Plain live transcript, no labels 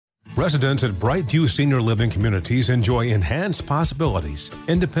Residents at Brightview Senior Living Communities enjoy enhanced possibilities,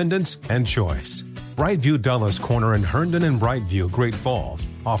 independence, and choice. Brightview Dulles Corner in Herndon and Brightview, Great Falls,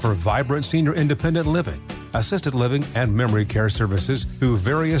 offer vibrant senior independent living, assisted living, and memory care services through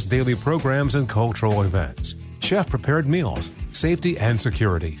various daily programs and cultural events. Chef-prepared meals, safety and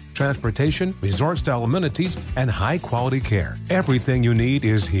security, transportation, resort-style amenities, and high-quality care. Everything you need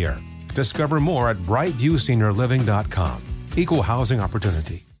is here. Discover more at brightviewseniorliving.com. Equal housing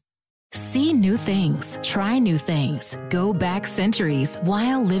opportunity. See new things, try new things, go back centuries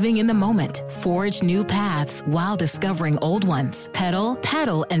while living in the moment, forge new paths while discovering old ones, pedal,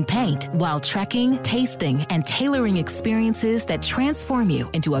 paddle, and paint while trekking, tasting, and tailoring experiences that transform you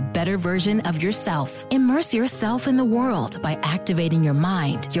into a better version of yourself. Immerse yourself in the world by activating your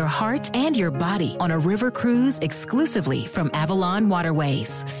mind, your heart, and your body on a river cruise exclusively from Avalon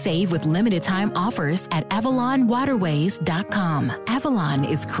Waterways. Save with limited time offers at avalonwaterways.com. Avalon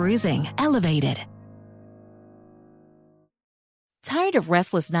is cruising elevated. Tired of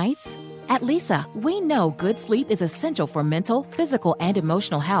restless nights? At Leesa, we know good sleep is essential for mental, physical, and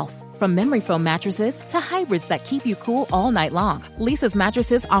emotional health. From memory foam mattresses to hybrids that keep you cool all night long, Leesa's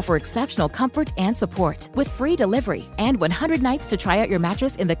mattresses offer exceptional comfort and support with free delivery and 100 nights to try out your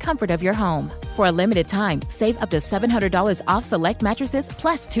mattress in the comfort of your home. For a limited time, save up to $700 off select mattresses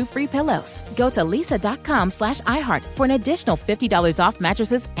plus 2 free pillows. Go to leesa.com/iHeart for an additional $50 off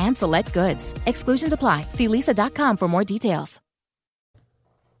mattresses and select goods. Exclusions apply. See leesa.com for more details.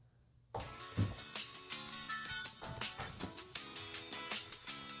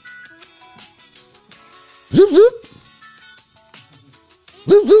 Zoop, zoop.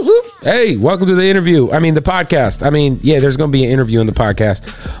 Zoop, zoop, zoop. Hey, welcome to the podcast. There's going to be an interview in the podcast.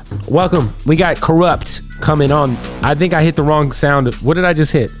 Welcome. We got Kurupt coming on. I think I hit the wrong sound. What did I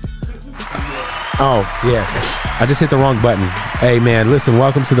just hit? Oh, yeah. I just hit the wrong button. Hey, man, listen,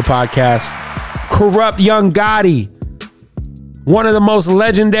 welcome to the podcast. Kurupt Young Gotti, one of the most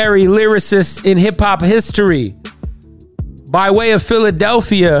legendary lyricists in hip-hop history. By way of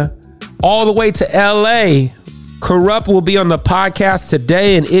Philadelphia, all the way to LA, Kurupt will be on the podcast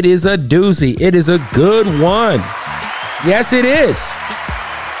today, and it is a doozy. It is a good one. Yes, it is.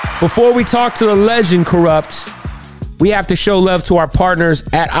 Before we talk to the legend Kurupt, we have to show love to our partners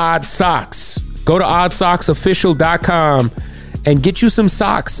at Odd Socks. Go to oddsocksofficial.com and get you some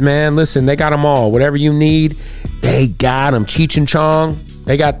socks, man. Listen, they got them all. Whatever you need, they got them. Cheech and Chong,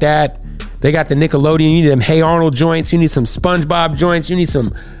 they got that. They got the Nickelodeon. You need them Hey Arnold joints. You need some SpongeBob joints. You need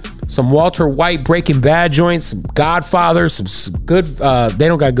some Walter White Breaking Bad joints, some Godfather, some good, they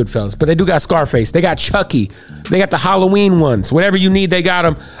don't got Goodfellas, but they do got Scarface. They got Chucky. They got the Halloween ones. Whatever you need, they got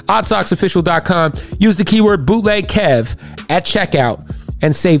them. OddSocksOfficial.com. Use the keyword bootlegkev at checkout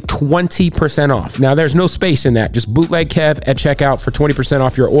and save 20% off. Now, there's no space in that. Just bootlegkev at checkout for 20%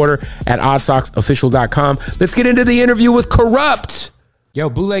 off your order at OddSocksOfficial.com. Let's get into the interview with Kurupt. Yo,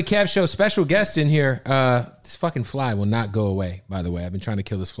 Bootleg Kev Show, special guest in here. This fucking fly will not go away, by the way. I've been trying to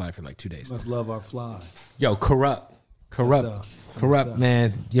kill this fly for like 2 days. Must love our fly. Yo, Kurupt,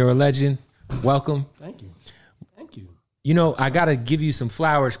 man. You're a legend. Welcome. Thank you. You know, I got to give you some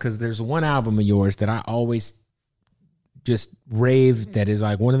flowers because there's one album of yours that I always just rave that is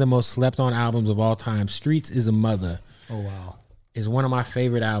like one of the most slept on albums of all time. Streets is a Mother. Oh, wow. Is one of my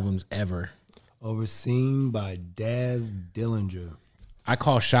favorite albums ever. Overseen by Daz Dillinger. I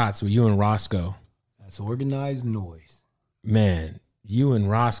call shots with you and Roscoe. That's organized noise. Man, you and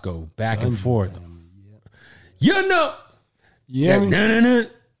Roscoe back and forth. Family, You know. Yeah.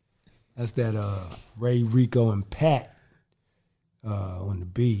 That's that Ray, Rico, and Pat on the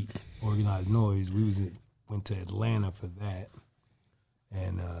beat. Organized noise. Went to Atlanta for that.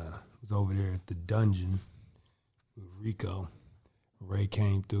 And was over there at the dungeon with Rico. Ray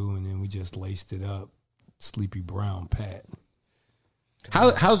came through and then we just laced it up. Sleepy Brown Pat.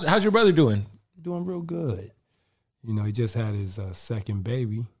 How's your brother doing? Doing real good. You know, he just had his second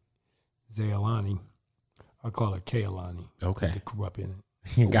baby, Zaylani. I call her Kaylani. Okay. With the Kurupt in it.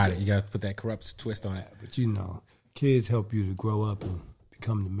 You got it. You got to put that Kurupt twist on it. But you know, kids help you to grow up and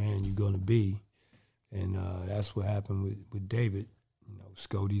become the man you're going to be. And that's what happened with David. You know,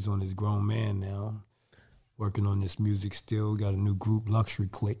 Scody's on his grown man now, working on this music still. Got a new group, Luxury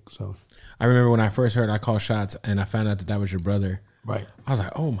Click. So I remember when I first heard I Call Shots and I found out that was your brother. Right. I was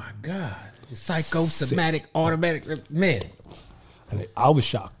like, oh my God. Psychosomatic, automatic, man. And I was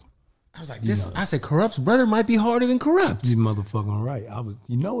shocked. I was like, this. I said, Kurupt's brother might be harder than Kurupt. You motherfucking right.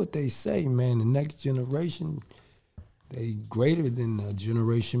 You know what they say, man. The next generation, they greater than the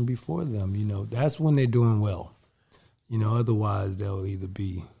generation before them. You know, that's when they're doing well. You know, otherwise they'll either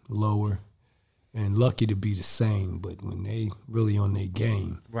be lower and lucky to be the same. But when they really on their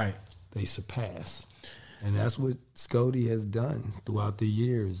game, right, they surpass. And that's what Scody has done throughout the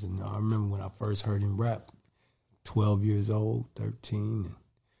years. And I remember when I first heard him rap, 12 years old, 13, and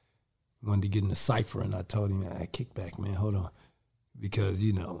wanted to get in the cypher. And I told him, kick back, man, hold on. Because,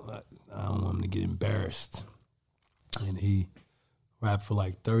 I don't want him to get embarrassed. And he rapped for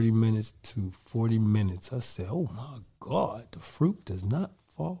like 30 minutes to 40 minutes. I said, oh, my God, the fruit does not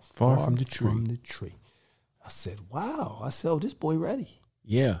fall far from the tree. I said, wow. I said, oh, this boy ready.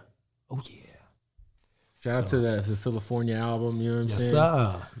 Yeah. Oh, yeah. Shout out to the California album, you know what I'm saying? Yes,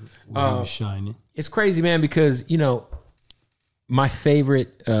 sir. Where he was shining. It's crazy, man, because, my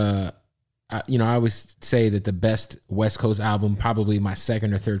favorite, I always say that the best West Coast album, probably my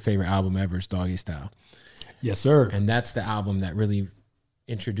second or third favorite album ever, is Doggy Style. Yes, sir. And that's the album that really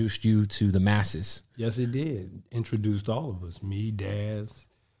introduced you to the masses. Yes, it did. Introduced all of us. Me, Daz,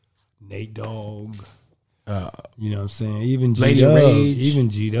 Nate Dogg. You know what I'm saying? Even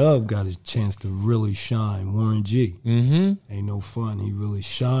G-Dub got a chance to really shine. Warren G. Mm-hmm. Ain't no fun. He really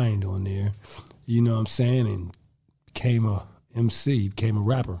shined on there. You know what I'm saying? And became a MC, became a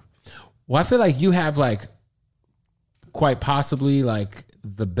rapper. Well, I feel like you have quite possibly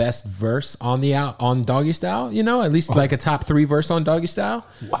the best verse on Doggy Style, at least like a top 3 verse on Doggy Style.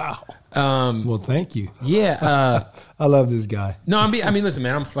 Wow. Well, thank you. Yeah. I love this guy. No, I mean, listen,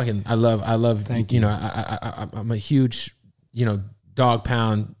 man, I love, thank you. I'm a huge, Dog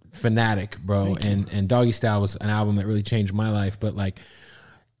Pound fanatic, bro. And Doggy Style was an album that really changed my life. But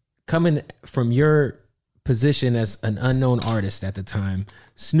coming from your position as an unknown artist at the time,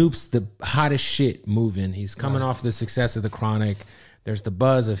 Snoop's the hottest shit moving. He's coming off the success of The Chronic. There's the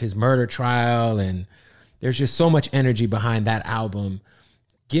buzz of his murder trial, and there's just so much energy behind that album.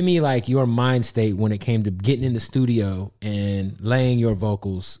 Give me your mind state when it came to getting in the studio and laying your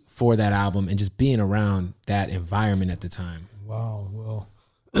vocals for that album and just being around that environment at the time. Wow. Well,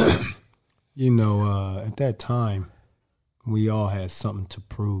 at that time, we all had something to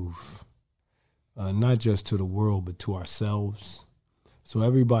prove, not just to the world, but to ourselves. So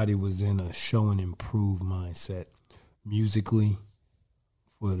everybody was in a show and improve mindset musically.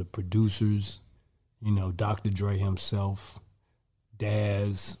 For the producers, Dr. Dre himself,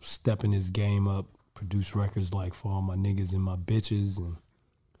 Daz stepping his game up, produced records like For All My Niggas and My Bitches, and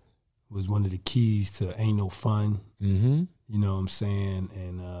was one of the keys to Ain't No Fun. Mm-hmm. You know what I'm saying?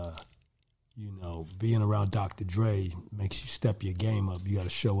 And, being around Dr. Dre makes you step your game up. You got to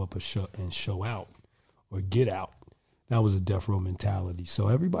show up and show out or get out. That was a Death Row mentality. So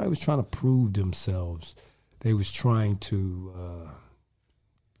everybody was trying to prove themselves. They was trying to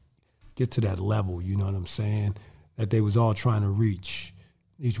get to that level, you know what I'm saying, that they was all trying to reach.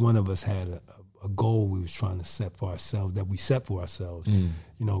 Each one of us had a goal we was trying to set for ourselves, that we set for ourselves.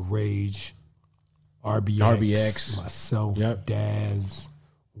 Rage, RBX, myself, Daz,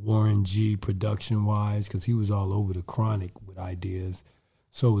 Warren G, production-wise, because he was all over The Chronic with ideas.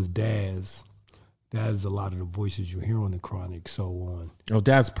 So was Daz. Daz is a lot of the voices you hear on The Chronic, so on. Oh,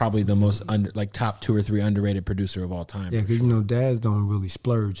 Daz probably the most top 2 or 3 underrated producer of all time. Yeah, because Daz don't really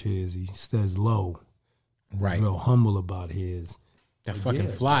splurge his. He stays low. Right. Real humble about his. That fucking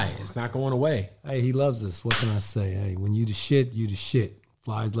fly. It's not going away. Hey, he loves us. What can I say? Hey, when you the shit, you the shit.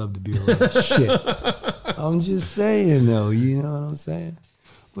 Flies love to be around shit. I'm just saying, though. You know what I'm saying?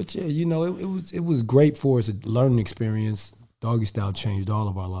 But yeah, it was great for us, a learning experience. Doggy Style changed all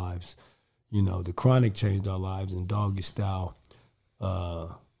of our lives. The Chronic changed our lives, and Doggy Style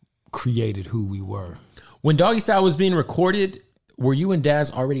created who we were. When Doggy Style was being recorded, were you and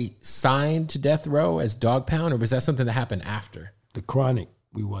Daz already signed to Death Row as Dog Pound, or was that something that happened after? The Chronic,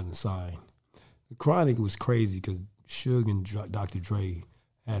 we wasn't signed. The Chronic was crazy because Suge and Dr. Dre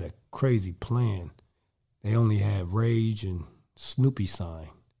had a crazy plan. They only had Rage and Snoopy signed.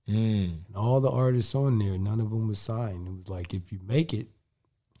 And all the artists on there, none of them was signed. It was like, if you make it,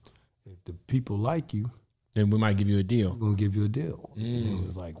 if the people like you, then we might give you a deal. We're going to give you a deal. And it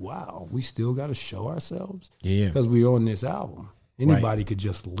was like, wow, we still got to show ourselves? Yeah. Because we're on this album. Anybody could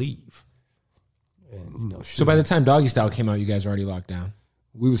just leave. And, so by the time Doggy Style came out, you guys were already locked down?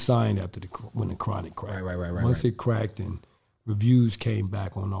 We were signed after when the Chronic cracked. Right. Once it cracked and reviews came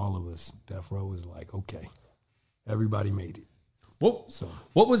back on all of us, Death Row was like, okay, everybody made it.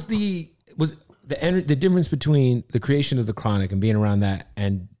 What was the difference between the creation of The Chronic and being around that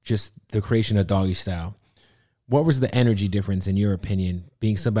and just the creation of Doggy Style? What was the energy difference, in your opinion,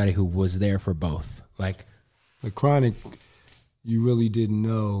 being somebody who was there for both? The Chronic, you really didn't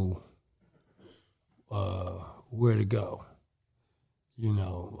know where to go.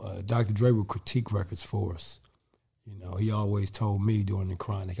 Dr. Dre would critique records for us. You know, he always told me during the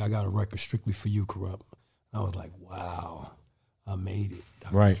Chronic, I got a record strictly for you, Kurupt. I was like, wow, I made it.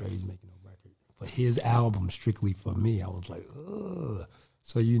 Dr. Right. Dre's making a record for his album strictly for me. I was like, ugh.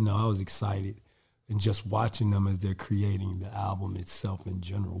 So, you know, I was excited. And just watching them as they're creating the album itself in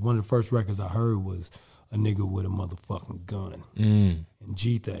general. One of the first records I heard was a nigga with a motherfucking gun and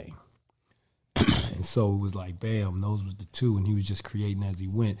G-Thing. And so it was like, bam, those was the two, and he was just creating as he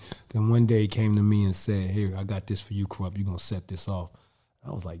went. Then one day he came to me and said, here, I got this for you, Kurupt. You're going to set this off.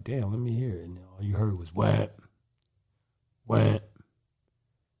 I was like, damn, let me hear it. And all you heard was wham, wham,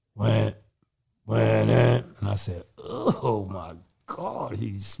 wham, wham. And I said, oh, my God.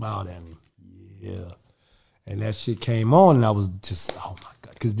 He smiled at me. Yeah. And that shit came on, and I was just, oh, my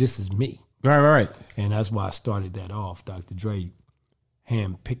God, because this is me. Right. And that's why I started that off. Dr. Dre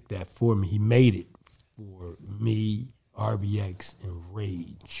handpicked that for me. He made it for me, RBX, and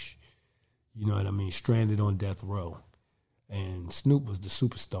Rage. You know what I mean? Stranded on Death Row. And Snoop was the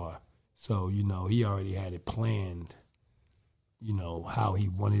superstar. So, you know, he already had it planned, you know, how he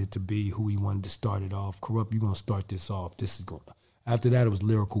wanted it to be, who he wanted to start it off. Kurupt, you're going to start this off. This is going. After that, it was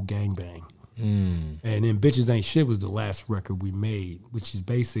Lyrical Gangbang. And then Bitches Ain't Shit was the last record we made, which is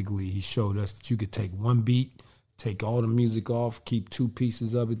basically he showed us that you could take one beat, take all the music off, keep two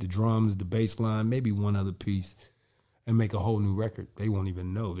pieces of it, the drums, the bass line, maybe one other piece, and make a whole new record. They won't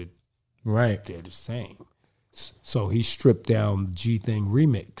even know that they're the same. So he stripped down the G-Thing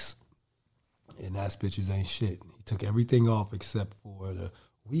remix, and that's Bitches Ain't Shit. He took everything off except for the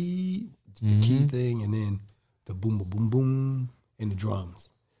the key thing, and then the boom, boom, boom, boom, and the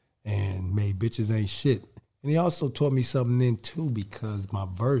drums, and made Bitches Ain't Shit. And he also taught me something then, too, because my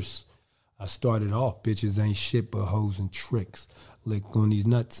verse, I started off, bitches ain't shit but hoes and tricks. Lick on these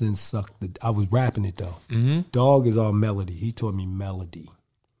nuts and suck the... I was rapping it, though. Dog is all melody. He taught me melody.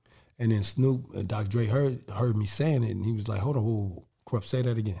 And then Snoop, Dr. Dre heard me saying it, and he was like, hold on, whoa, Kurupt, say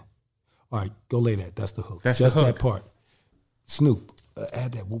that again. All right, go lay that. That's the hook. That's just the hook. That part. Snoop,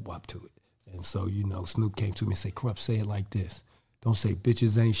 add that whoop-wop to it. And so, you know, Snoop came to me and said, Kurupt, say it like this. Don't say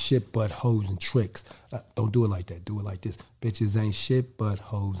bitches ain't shit but hoes and tricks. Don't do it like that. Do it like this. Bitches ain't shit but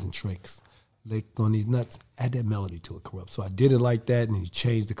hoes and tricks. Lick on these nuts. Add that melody to it, Kurupt. So I did it like that, and he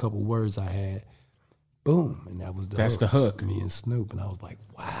changed a couple words I had. Boom, and that was the That's hook. the hook. Me and Snoop, and I was like,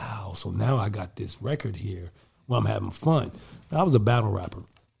 wow. So now I got this record here where I'm having fun. I was a battle rapper.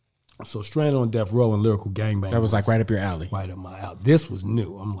 So Stranded on Death Row and Lyrical Gangbang. That was like right up your alley. Right up my alley. This was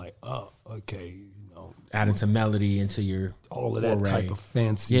new. I'm like, oh, okay. Adding some melody into your all of that foray. type of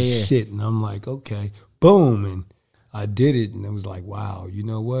fancy shit. And I'm like, okay, boom. And I did it, and it was like, wow, you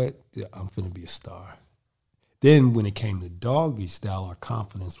know what? I'm finna be a star. Then when it came to Doggy Style, our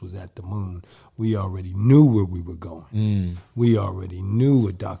confidence was at the moon. We already knew where we were going. We already knew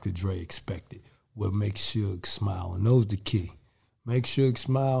what Dr. Dre expected, what makes Suge smile. And those the key. Make Suge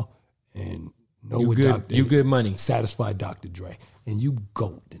smile and know you what good, Dr. You good money. Satisfy Dr. Dre. And you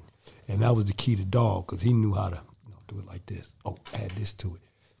golden. And that was the key to Dog, because he knew how to do it like this. Oh, add this to it.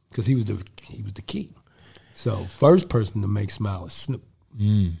 Because he was the key. So first person to make smile is Snoop.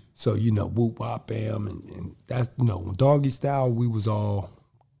 So, you know, whoop, wop, bam. And that's, you know, when Doggy Style, we was all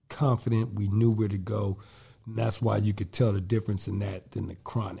confident. We knew where to go. And that's why you could tell the difference in that than the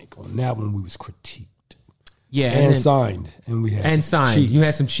Chronic. On that one, we was critiqued. Yeah, and signed. And we had cheese. You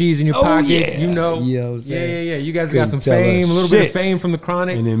had some cheese in your pocket, yeah. you know. You know what I'm saying? Yeah. You guys Couldn't got some tell fame, us a little shit. bit of fame from the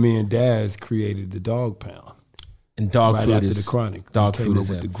Chronic. And then me and Daz created the Dog Pound. And Dog right Food after is the Chronic. Dog we Food came is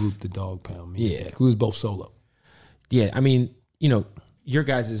up with a the group, the Dog Pound. Me and Daz. We was both solo. Yeah, I mean, you know, your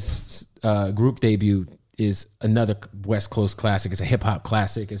guys' group debut is another West Coast classic. It's a hip hop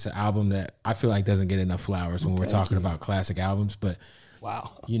classic. It's an album that I feel like doesn't get enough flowers when we're talking about classic albums. But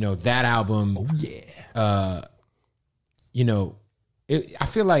wow, you know, that album. Oh yeah. You know, I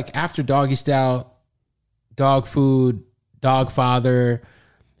feel like after Doggy Style, Dog Food, Dog Father,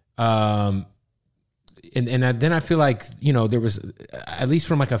 and then I feel like, you know, there was, at least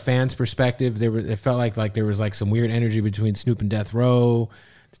from like a fan's perspective, it felt like there was like some weird energy between Snoop and Death Row.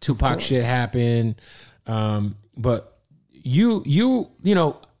 The Tupac shit happened. But you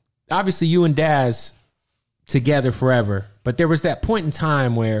know, obviously you and Daz together forever, but there was that point in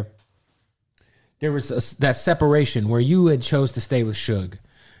time where there was that separation where you had chose to stay with Suge.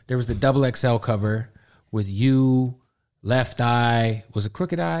 There was the XXL cover with you, Left Eye, was it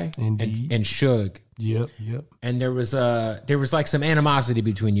Crooked Eye? Indeed. And Suge. Yep. And there was like some animosity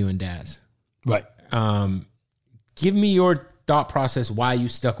between you and Daz. Right. Give me your thought process why you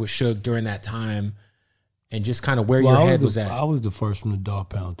stuck with Suge during that time, and just kind of where your head was at. I was the first from the Dog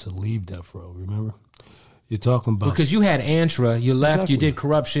Pound to leave Death Row, remember? You're talking about because you had Antra, you left, Exactly. you did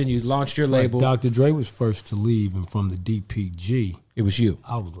Corruption, you launched your label. Dr. Dre was first to leave, and from the DPG, It was you.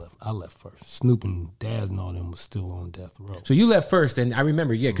 I left first. Snoop and Daz and all them was still on death row. So you left first, and I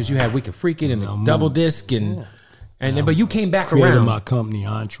remember, because you had We Could Freak It and the I'm double on- disc, and then, but you came back Created around. my company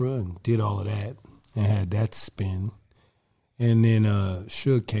Antra and did all of that and had that spin. And then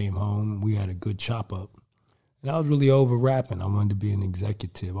Suge came home. We had a good chop up. And I was really over rapping. I wanted to be an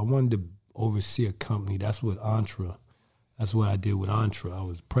executive. I wanted to oversee a company. That's what I did with Antra. I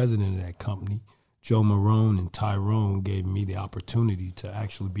was president of that company. Joe Marone and Tyrone gave me the opportunity to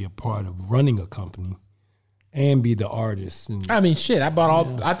actually be a part of running a company and be the artist. And I mean, shit, I bought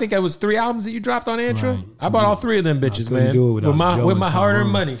all, I think it was 3 albums that you dropped on Antra. Right. I bought all 3 of them bitches, couldn't man. do it without Joe with and my hard-earned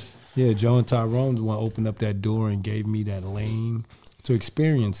Tyrone. money. Yeah, Joe and Tyrone's the one opened up that door and gave me that lane to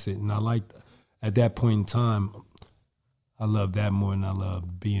experience it. And I liked, at that point in time, I loved that more than I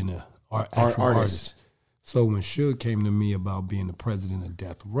loved being an actual artist. So when Suge came to me about being the president of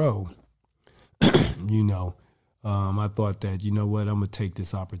Death Row, I thought that, you know what, I'm going to take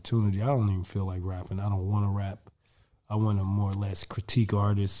this opportunity. I don't even feel like rapping. I don't want to rap. I want to more or less critique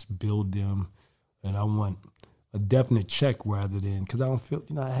artists, build them, and I want a definite check rather than, because I don't feel,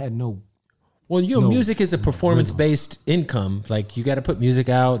 I had no. Well, music is a performance-based income. Like, you got to put music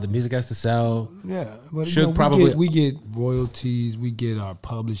out. The music has to sell. Yeah, but Suge we get royalties, we get our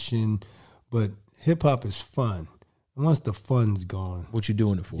publishing, but hip-hop is fun. And once the fun's gone, What you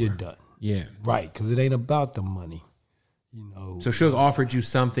doing it for? you're done. Yeah. Right, because it ain't about the money. So Suge offered you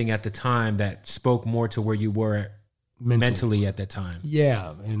something at the time that spoke more to where you were mentally at that time.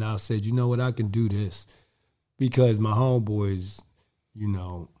 Yeah, and I said, you know what, I can do this because my homeboys,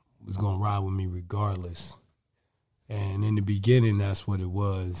 was going to ride with me regardless. And in the beginning, that's what it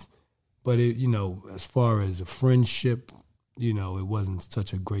was. But, as far as a friendship, it wasn't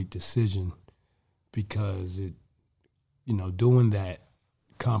such a great decision because it, doing that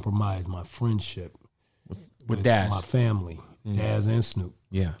compromised my friendship With Daz. my family, Daz and Snoop.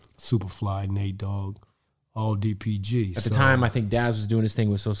 Yeah. Superfly, Nate Dogg, all DPG. At the time, I think Daz was doing his thing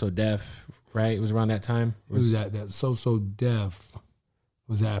with So Def, right? It was around that time? It was that So Def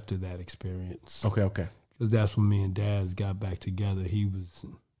was after that experience. Okay. Because that's when me and Daz got back together. He was,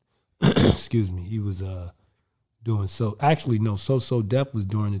 he was doing So Def was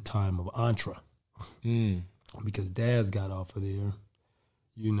during the time of Antra. Because Daz got off of there,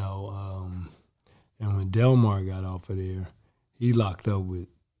 and when Delmar got off of there, he locked up with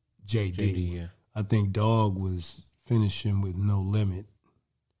JD. Yeah. I think Dog was finishing with No Limit.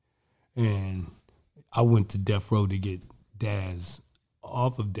 And I went to Death Row to get Daz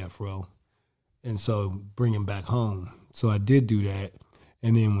off of Death Row, and so bring him back home. So I did do that.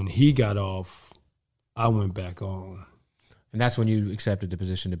 And then when he got off, I went back on. And that's when you accepted the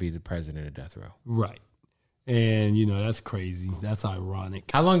position to be the president of Death Row. Right. And, that's crazy. That's ironic.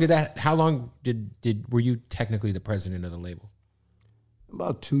 How long were you technically the president of the label?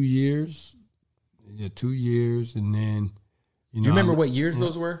 About 2 years. Yeah, 2 years. And then, Do you remember what years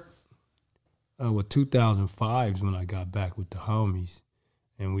those were? 2005 is when I got back with the homies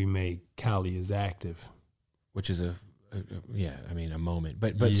and we made Cali is Active. Which is a moment.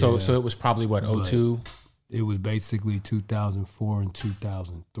 But so it was probably what, 02? It was basically 2004 and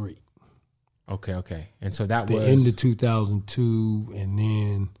 2003. Okay. And so that The was end of 2002 and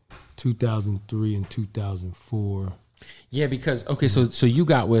then 2003 and 2004. Yeah, because so you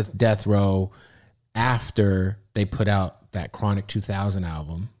got with Death Row after they put out that Chronic 2000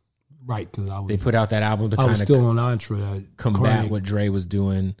 album. Right, because they put out that album to I was kind still of on Antra. combat what Dre was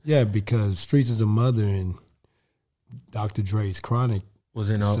doing. Yeah, because Streets is a Mother and Dr. Dre's Chronic was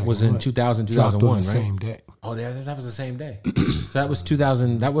in second 2000, dropped on 2001, the right? same day. Oh, that was the same day. So that was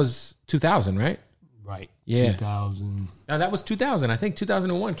 2000. That was 2000, right? Right. Yeah. 2000. No, that was 2000. I think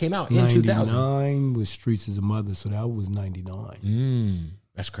 2001 came out in 2000. 99 was Streets is a Mother, so that was 99.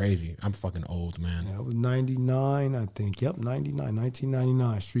 That's crazy. I'm fucking old, man. That was 99, I think. Yep,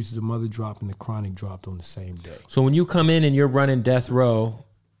 1999. Streets is a Mother dropped and the Chronic dropped on the same day. So when you come in and you're running Death Row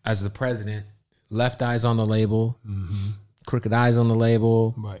as the president, Left Eye's on the label, Crooked Eye's on the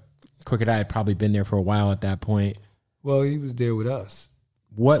label. Right. Crooked Eye had probably been there for a while at that point. Well, he was there with us.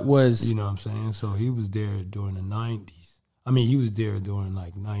 What was... You know what I'm saying? So he was there during the 90s. I mean, he was there during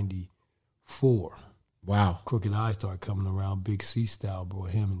like 94. Wow. Crooked Eye started coming around. Big C Style brought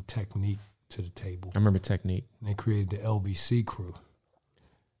him and Technique to the table. I remember Technique. And they created the LBC crew.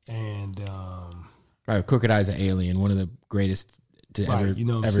 And... Right, Crooked Eye's an alien, one of the greatest to ever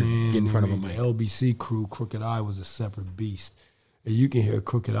get in front of a mic. The LBC crew, Crooked Eye was a separate beast. And you can hear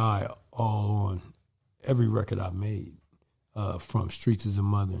Crooked Eye all on every record I made, from Streets is a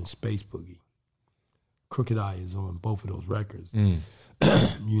Mother and Space Boogie. Crooked Eye is on both of those records. You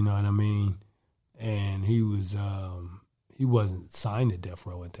know what I mean? And he wasn't signed to Death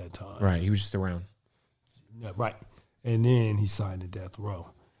Row at that time. Right, he was just around. Yeah, right. And then he signed to Death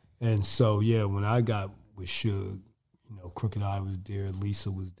Row. And so, yeah, when I got with Suge, you know, Crooked Eye was there, Lisa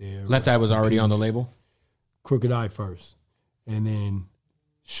was there. Left Eye was already on the label? Crooked Eye first. And then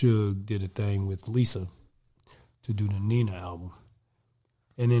Suge did a thing with Lisa to do the Nina album.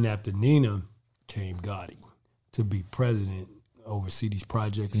 And then after Nina came Gotti to be president, oversee these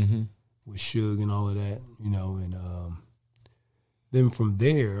projects with Suge and all of that, you know. And then from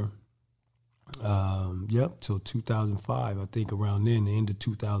there, till 2005, I think around then, the end of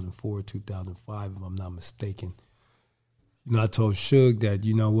 2004, 2005, if I'm not mistaken. You know, I told Suge that,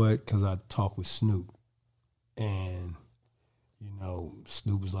 you know what, because I talked with Snoop. And, you know,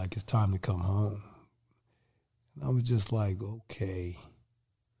 Snoop was like, it's time to come home. And I was just like, okay.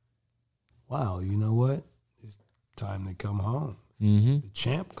 Wow, you know what? It's time to come home. The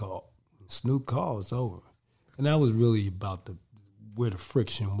champ called. Snoop called, it's over. And that was really about where the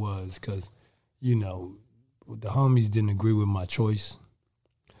friction was, because, you know, the homies didn't agree with my choice.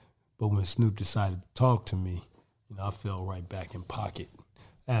 But when Snoop decided to talk to me, you know, I fell right back in pocket,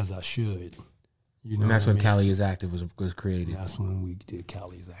 as I should. You know, and that's when Cali is Active was created. And that's when we did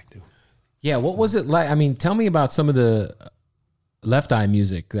Cali is Active. Yeah, what was it like? I mean, tell me about some of the Left Eye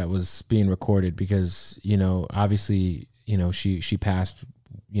music that was being recorded, because, you know, obviously, you know, she passed,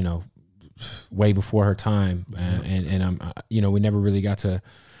 you know, way before her time, and I'm, you know, we never really got to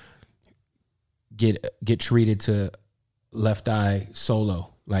get treated to Left Eye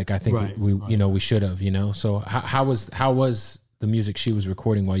solo, like I think we you know, we should have, you know. So how was the music she was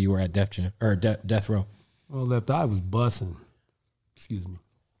recording while you were at Death Row? Well, Left Eye was bussing. Excuse me.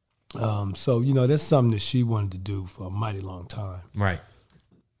 So, you know, that's something that she wanted to do for a mighty long time. Right.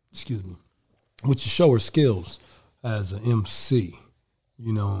 Excuse me. Which to show her skills as an MC,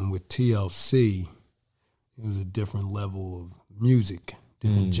 you know, and with TLC, it was a different level of music,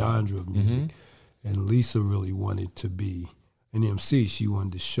 different genre of music. And Lisa really wanted to be an MC. She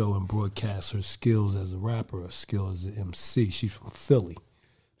wanted to show and broadcast her skills as a rapper, her skills as an MC. She's from Philly.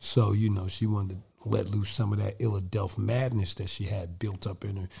 So, you know, she wanted to let loose some of that Illadelph madness that she had built up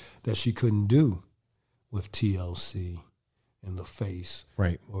in her that she couldn't do with TLC and LaFace,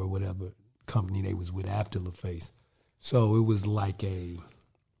 right, or whatever company they was with after LaFace. So it was like it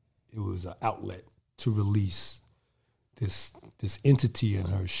was an outlet to release this entity in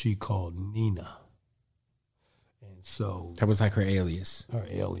her she called Nina. And so that was like her alias. Her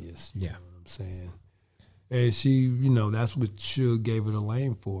alias, you yeah. know what I'm saying? And she, you know, that's what Suge gave her the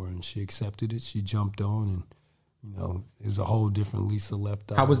lane for, and she accepted it. She jumped on, and, you know, it was a whole different Lisa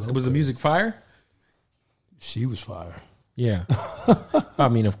Left Eye. How was the music fire? She was fire. Yeah. I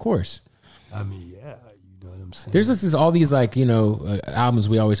mean, of course. I mean, yeah, you know what I'm saying? There's just all these, like, you know, albums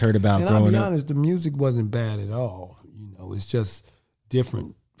we always heard about and growing up. I'll be honest, the music wasn't bad at all. You know, it's just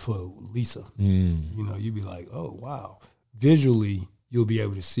different for Lisa. You know, you'd be like, oh, wow. Visually, you'll be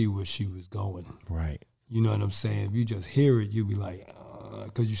able to see where she was going. Right. You know what I'm saying? If you just hear it, you'll be like,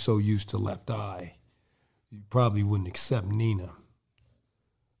 because you're so used to Left Eye, you probably wouldn't accept Nina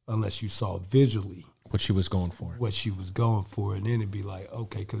unless you saw visually what she was going for. And then it'd be like,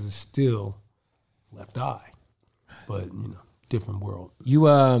 okay, because it's still Left Eye, but, you know, different world.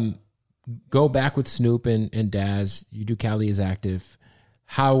 You go back with Snoop and Daz. You do Cali is Active.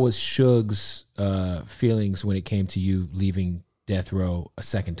 How was Suge's feelings when it came to you leaving Death Row a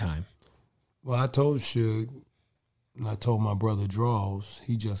second time? Well, I told Suge, and I told my brother Draws,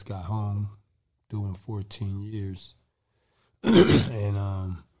 he just got home doing 14 years.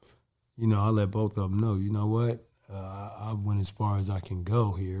 And, you know, I let both of them know, you know what, I went as far as I can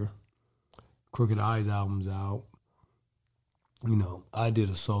go here. Crooked Eye's album's out. You know, I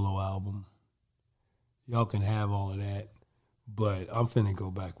did a solo album. Y'all can have all of that, but I'm finna go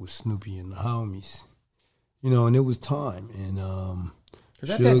back with Snoopy and the homies. You know, and it was time, and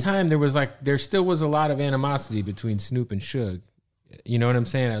because at that time, there still was a lot of animosity between Snoop and Suge. You know what I'm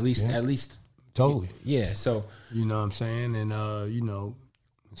saying? At least. Totally. Yeah, so. You know what I'm saying? And, you know,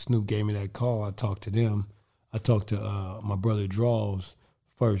 Snoop gave me that call. I talked to them. I talked to my brother Draws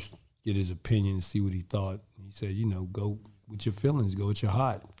first, get his opinion, see what he thought. He said, you know, go with your feelings, go with your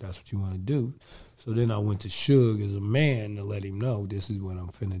heart. That's what you want to do. So then I went to Suge as a man to let him know this is what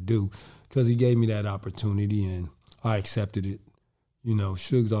I'm finna do, because he gave me that opportunity, and I accepted it. You know,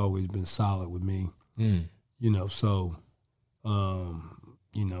 Suge's always been solid with me. You know, so,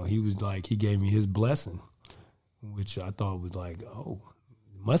 you know, he was like, he gave me his blessing, which I thought was like, oh,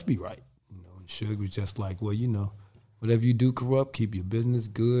 it must be right. You know, and Suge was just like, well, you know, whatever you do, Kurupt, keep your business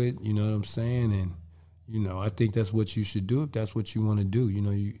good. You know what I'm saying? And, You know, I think that's what you should do if that's what you want to do. You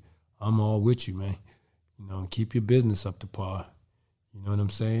know, I'm all with you, man. You know, keep your business up to par. You know what I'm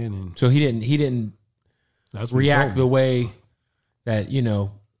saying? And so he didn't that's what react the way that, you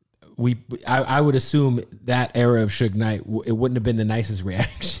know, I would assume that era of Suge Knight, it wouldn't have been the nicest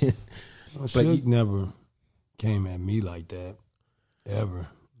reaction. Well, Suge never came at me like that, ever.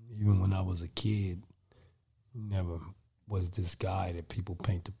 Even when I was a kid, he never was this guy that people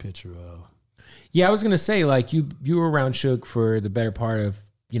paint the picture of. Yeah, I was gonna say, like, you were around Suge for the better part of,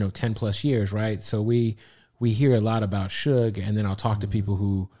 you know, 10 plus years, right? So we hear a lot about Suge, and then I'll talk to people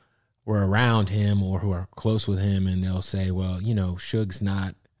who were around him or who are close with him, and they'll say, well, you know, Suge's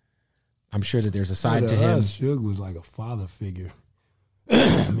not. I'm sure that there's a side to him. Suge was like a father figure.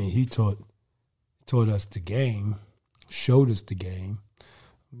 I mean, he taught us the game, showed us the game.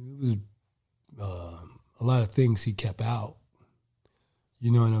 It was a lot of things he kept out.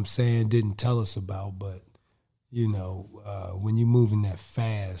 You know what I'm saying? Didn't tell us about, but you know, when you're moving that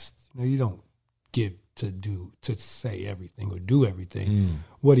fast, you know, you don't get to say everything or do everything.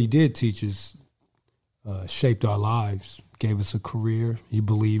 What he did teach us shaped our lives, gave us a career. He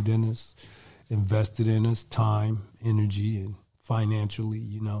believed in us, invested in us, time, energy, and financially,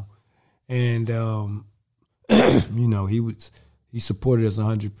 you know. And you know, he supported us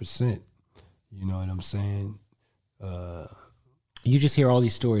 100%. You know what I'm saying? You just hear all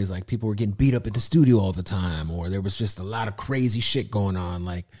these stories, like people were getting beat up at the studio all the time, or there was just a lot of crazy shit going on.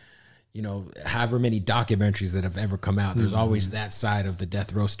 Like, you know, however many documentaries that have ever come out, there's always that side of the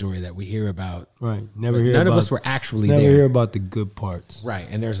death row story that we hear about. Right. None of us were actually there. Never hear about the good parts. Right.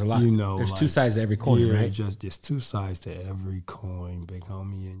 And there's a lot. You know, there's like, two sides to every coin, right? Just two sides to every coin, big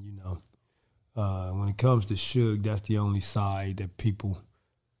homie. And, you know, when it comes to Suge, that's the only side that people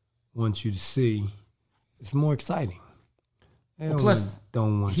want you to see. It's more exciting. Plus,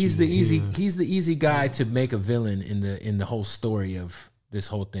 don't want he's you the to easy hear. he's the easy guy to make a villain in the whole story of this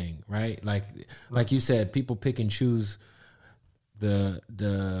whole thing, right? Like you said, people pick and choose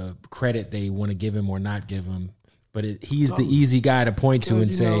the credit they want to give him or not give him, but he's the easy guy to point to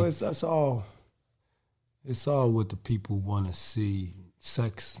and say, it's all what the people want to see: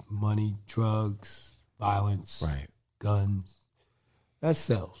 sex, money, drugs, violence, right, guns. That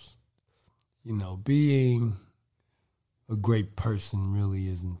sells. You know, being a great person really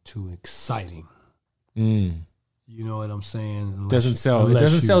isn't too exciting. You know what I'm saying? It doesn't sell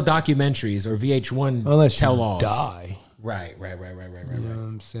documentaries or VH1 unless tell-alls. You die. Right. You know what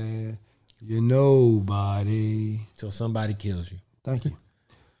I'm saying? You're nobody till somebody kills you. Thank you.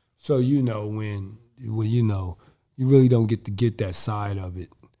 So you know when you know you really don't get to get that side of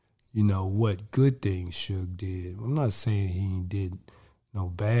it. You know what good things Suge did. I'm not saying he did no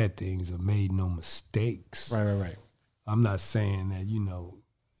bad things or made no mistakes. Right. I'm not saying that, you know,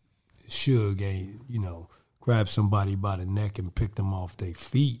 Suge ain't, you know, grab somebody by the neck and pick them off their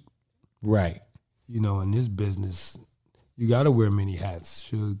feet. Right. You know, in this business, you got to wear many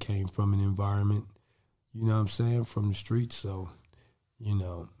hats. Suge came from an environment, you know what I'm saying, from the streets. So, you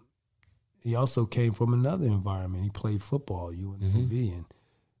know, he also came from another environment. He played football, UNLV, and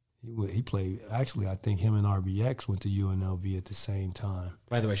he played, actually, I think him and RBX went to UNLV at the same time.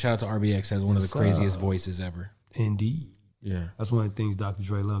 By the way, shout out to RBX, has one of the craziest voices ever. Indeed. Yeah. That's one of the things Dr.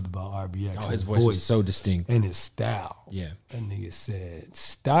 Dre loved about RBX. Oh, his voice was so distinct. And his style. Yeah. That nigga said,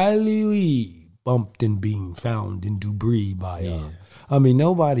 stylily bumped and being found in debris by I mean,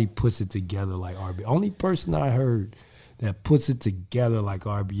 nobody puts it together like RBX. Only person I heard that puts it together like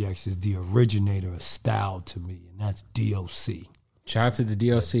RBX is the originator of style to me, and that's DOC. Shout out to the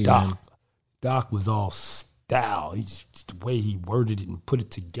DOC, Doc. man. Doc was all style. He's just the way he worded it and put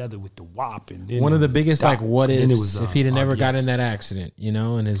it together with the WAP. And then one of the biggest, Doc, like, what ifs if he'd have never RBX. got in that accident, you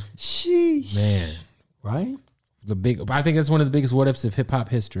know, and his sheesh. Man. Right? I think that's one of the biggest what ifs of hip hop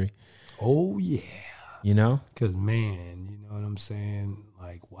history. Oh, yeah. You know? Because, man, you know what I'm saying?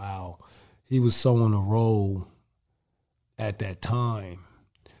 Like, wow. He was so on a roll at that time.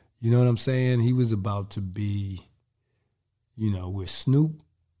 You know what I'm saying? He was about to be, you know, where Snoop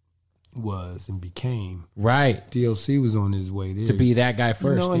was and became. Right. DOC was on his way there. To be that guy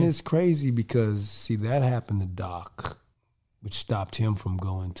first. You know, and it's crazy because, see, that happened to Doc, which stopped him from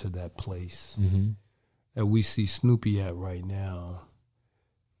going to that place that we see Snoopy at right now.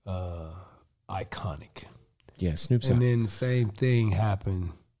 Iconic. Yeah, Snoop's And then the same thing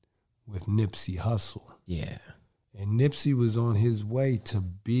happened with Nipsey Hussle. Yeah. And Nipsey was on his way to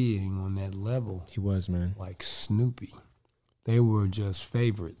being on that level. He was, man. Like Snoopy. They were just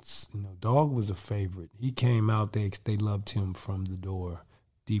favorites. You know, Dog was a favorite. He came out, they loved him from the door.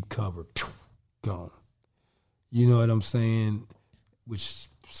 Deep cover, gone. You know what I'm saying? Which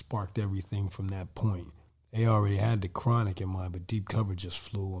sparked everything from that point. They already had the Chronic in mind, but Deep Cover just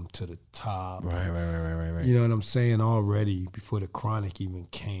flew them to the top. Right. You know what I'm saying? Already before the Chronic even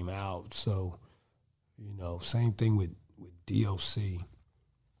came out. So, same thing with DOC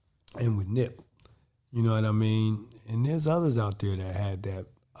and with Nip. You know what I mean? And there's others out there that had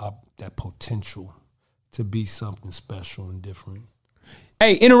that potential to be something special and different.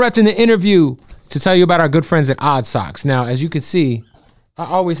 Hey, interrupting the interview to tell you about our good friends at Odd Socks. Now, as you can see, I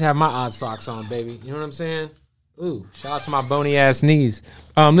always have my Odd Socks on, baby. You know what I'm saying? Ooh, shout out to my bony ass knees.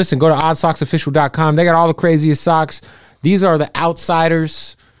 Listen, go to oddsocksofficial.com. They got all the craziest socks. These are the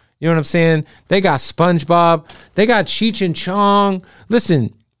outsiders. You know what I'm saying? They got SpongeBob. They got Cheech and Chong.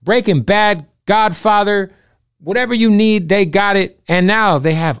 Listen, Breaking Bad, Godfather, whatever you need, they got it. And now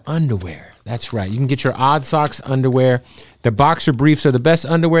they have underwear. That's right. You can get your Odd Socks underwear. The boxer briefs are the best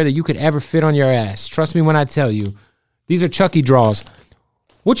underwear that you could ever fit on your ass. Trust me when I tell you. These are Chucky draws.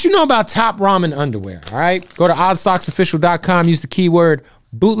 What you know about Top Ramen underwear, all right? Go to oddsocksofficial.com, use the keyword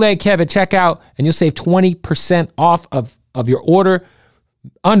bootlegkev at checkout, and you'll save 20% off of your order.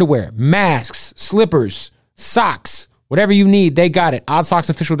 Underwear, masks, slippers, socks, whatever you need, they got it.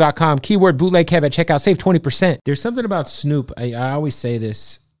 Oddsocksofficial.com, keyword bootlegkev at checkout, save 20%. There's something about Snoop. I always say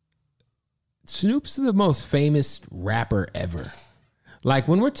this. Snoop's the most famous rapper ever. Like,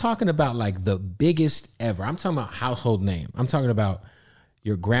 when we're talking about, like, the biggest ever, I'm talking about household name. I'm talking about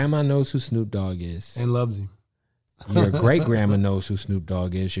your grandma knows who Snoop Dogg is. And loves him. Your great-grandma knows who Snoop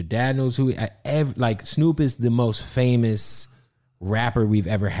Dogg is. Your dad knows who... like, Snoop is the most famous rapper we've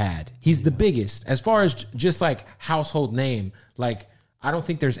ever had. He's the biggest. As far as just, like, household name, like, I don't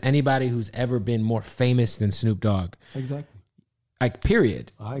think there's anybody who's ever been more famous than Snoop Dogg. Exactly. Like,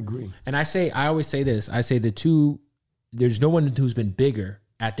 period. I agree. And I always say this. I say there's no one who's been bigger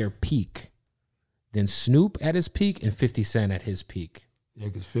at their peak than Snoop at his peak and 50 Cent at his peak. Yeah,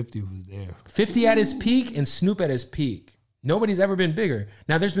 because 50 was there. 50 at his peak and Snoop at his peak. Nobody's ever been bigger.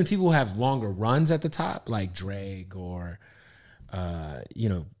 Now, there's been people who have longer runs at the top, like Drake or,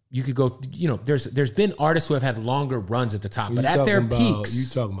 you could go, there's been artists who have had longer runs at the top, but at their peaks. You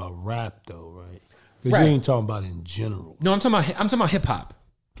talking about rap, though, right? Because you ain't talking about in general. No, I'm talking about hip hop.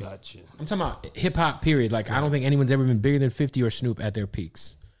 Gotcha. I'm talking about hip hop, period. Like, I don't think anyone's ever been bigger than 50 or Snoop at their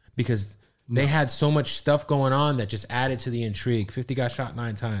peaks because they had so much stuff going on that just added to the intrigue. 50 got shot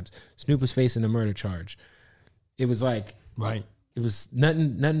 9 times. Snoop was facing a murder charge. It was like, right. It was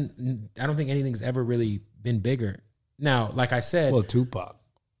nothing. I don't think anything's ever really been bigger. Now, like I said, well, Tupac,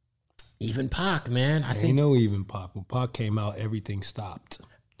 even Pac, man. I think even Pac. When Pac came out, everything stopped.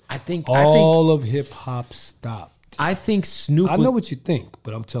 I think all of hip hop stopped. I think Snoop. I know what you think,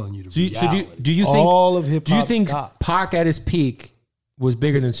 but I'm telling you the reality. So do you think all of hip hop? Do you think stopped. Pac at his peak was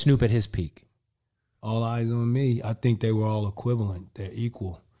bigger than Snoop at his peak? All eyes on me. I think they were all equivalent. They're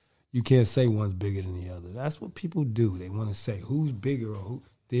equal. You can't say one's bigger than the other. That's what people do. They want to say who's bigger or who.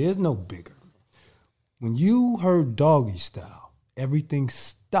 There is no bigger. When you heard Doggy Style, everything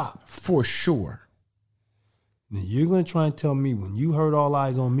stopped. For sure. Now you're going to try and tell me when you heard All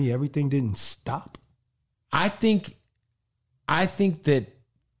Eyes on Me, everything didn't stop? I think that,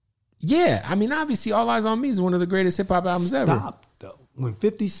 yeah. I mean, obviously, All Eyes on Me is one of the greatest hip hop albums ever. Stopped, though. When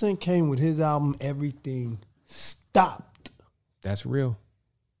 50 Cent came with his album, everything stopped. That's real.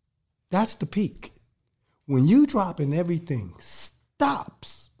 That's the peak. When you drop and everything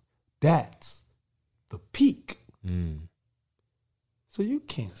stops, that's the peak. So you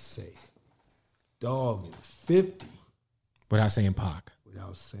can't say Dog and 50 without saying Pac.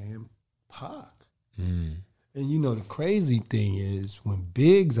 Without saying Pac. And you know the crazy thing is when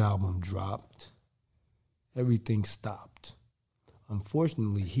Big's album dropped, everything stopped.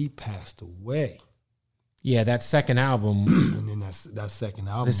 Unfortunately, he passed away. Yeah, that second album. And then that second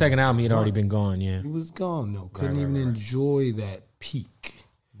album. The second album, he had already been gone, yeah. He was gone, though. Couldn't even enjoy that peak.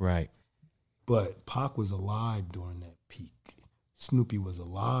 Right. But Pac was alive during that peak. Snoopy was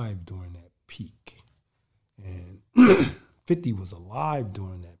alive during that peak. And 50 was alive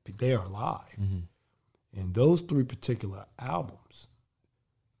during that peak. They are alive. And those 3 particular albums,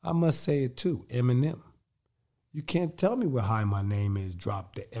 I must say it too, Eminem. You can't tell me where High My Name Is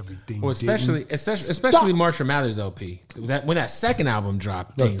dropped to everything. Well, especially Marshall Mathers LP. When that second album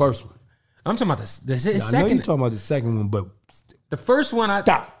dropped. The first one. I'm talking about the second. I know you're talking about the second one, but the first one,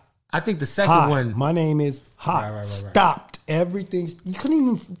 I think the second one. My Name Is Hot. Right. Stopped everything. You couldn't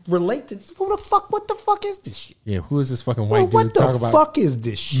even relate to this. What the fuck is this shit? Yeah, who is this fucking white dude talking about? What the fuck is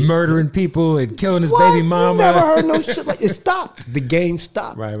this shit? Murdering people and killing his baby mama. Never heard no shit like it. Stopped. The game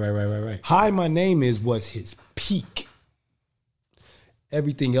stopped. Right. Hi, My Name Is was his peak.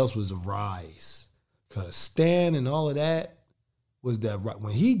 Everything else was a rise. Because Stan and all of that, was that right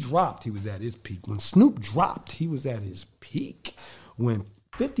when he dropped, he was at his peak. When Snoop dropped, he was at his peak. When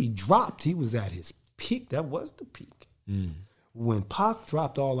 50 dropped, he was at his peak. That was the peak. When Pac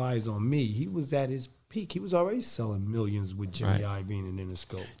dropped All Eyes on Me, he was at his peak. He was already selling millions with Jimmy Iovine and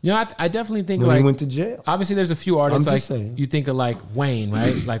Interscope. You know, I definitely think when he went to jail. Obviously, there's a few artists I'm like just saying. you think of like Wayne,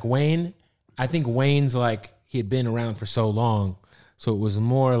 right? Like Wayne, I think Wayne's like he had been around for so long, so it was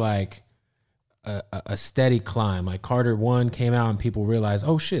more like a steady climb. Like Carter 1 came out and people realized,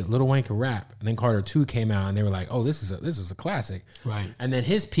 oh shit, Lil Wayne can rap. And then Carter 2 came out and they were like, oh, this is a classic. Right. And then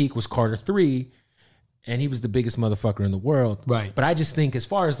his peak was Carter 3, and he was the biggest motherfucker in the world. Right. But I just think as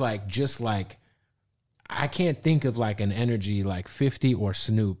far as like just like I can't think of like an energy like 50 or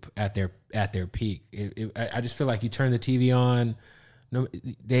Snoop at their peak. I just feel like you turn the TV on, no,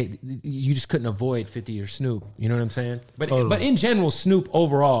 you just couldn't avoid 50 or Snoop. You know what I'm saying? But Totally. But in general, Snoop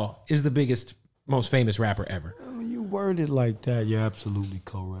overall is the biggest, most famous rapper ever. When you word it like that, you're absolutely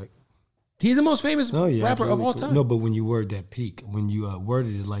correct. He's the most famous No, yeah, rapper of all time. No, but when you word that peak, when you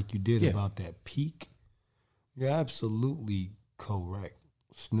worded it like you did Yeah. about that peak, you're absolutely correct.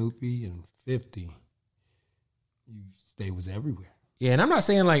 Snoopy and 50, they was everywhere. Yeah, and I'm not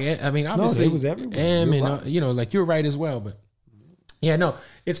saying like, I mean, obviously, they was everywhere. M You're and right. you know, like you're right as well. But yeah, no,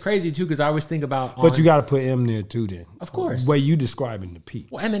 it's crazy too because I always think about. But you got to put M there too. Then, Of course. way you describing the peak.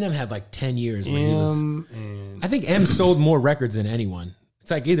 Well, Eminem had like 10 years when he was. M and I think M sold more records than anyone. It's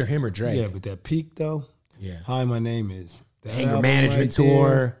like either him or Drake. yeah, but that peak though. Yeah. Hi, my name is that Anger album Management right there.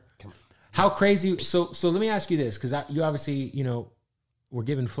 Tour. How crazy? So let me ask you this, because you obviously, you know, were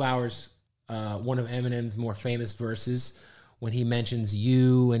giving flowers. One of Eminem's more famous verses when he mentions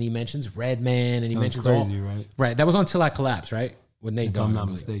you and he mentions Redman and he mentions crazy, all right? Right. That was on Till I Collapse, right? With Nate If Dogg, I'm I not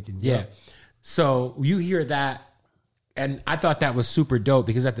believe. mistaken. Yeah. So you hear that, and I thought that was super dope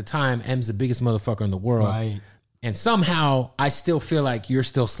because at the time, M's the biggest motherfucker in the world. Right. And somehow I still feel like you're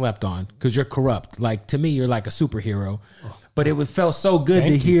still slept on because you're corrupt. Like to me, you're like a superhero. But it felt so good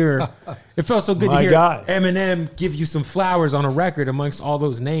to hear. It felt so good to My hear God. Eminem give you some flowers on a record amongst all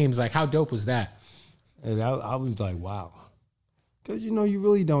those names. Like how dope was that? And I was like, wow. Because, you know, you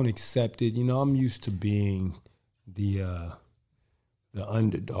really don't accept it. You know, I'm used to being the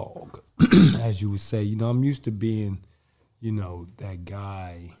underdog, as you would say. You know, I'm used to being, you know, that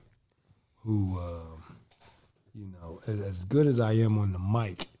guy who, you know, as good as I am on the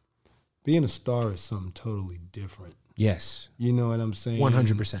mic, being a star is something totally different. Yes. You know what I'm saying?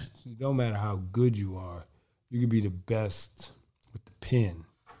 100%. It don't matter how good you are. You could be the best with the pen,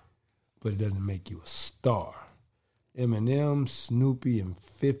 but it doesn't make you a star. Eminem, Snoopy, and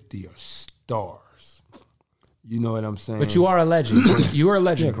 50 are stars. You know what I'm saying? But you are a legend. You are a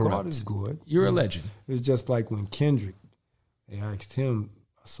legend, yeah, God is Corrupt. good. You're a legend. It's just like when Kendrick, they asked him,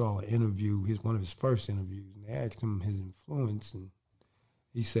 I saw an interview, one of his first interviews, and they asked him his influence, and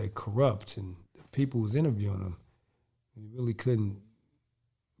he said Kurupt, and the people who was interviewing him, he really couldn't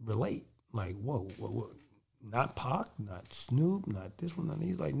relate. Like, whoa, not Pac, not Snoop, not this one, not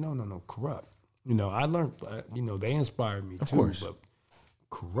he's like, no, Kurupt. You know, I learned, you know, they inspired me Of too, course. but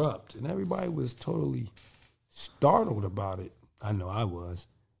Kurupt, and everybody was totally startled about it. I know I was,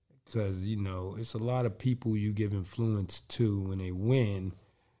 because, you know, it's a lot of people you give influence to when they win.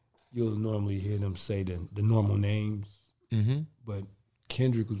 You'll normally hear them say the normal names, but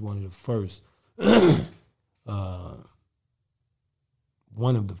Kendrick was one of the first.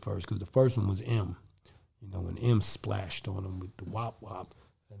 One of the first, because the first one was M. You know, when M splashed on him with the wop wop,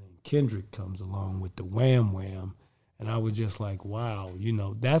 and then Kendrick comes along with the wham wham, and I was just like, wow, you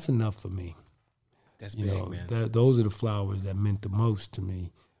know, that's enough for me. That's You big, know, man. those are the flowers that meant the most to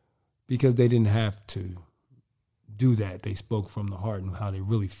me, because they didn't have to do that. They spoke from the heart and how they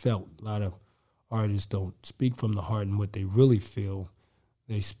really felt. A lot of artists don't speak from the heart and what they really feel.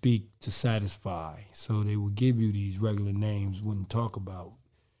 They speak to satisfy. So they would give you these regular names, wouldn't talk about,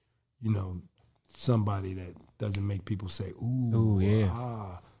 you know, somebody that doesn't make people say, ooh, yeah.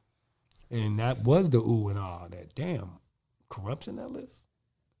 ah. And that was the ooh and ah, that damn, Kurupt's in that list.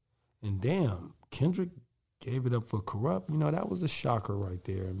 And damn, Kendrick gave it up for Kurupt. You know, that was a shocker right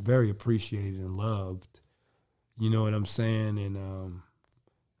there, and very appreciated and loved. You know what I'm saying? And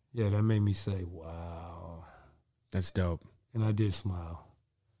yeah, that made me say, wow. That's dope. And I did smile.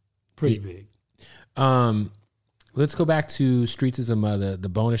 Pretty big. Let's go back to Streets is a Mother. The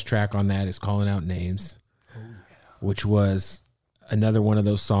bonus track on that is Calling Out Names, which was another one of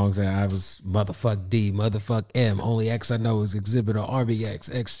those songs that I was motherfuck D, motherfuck M. Only X I know is Exhibit or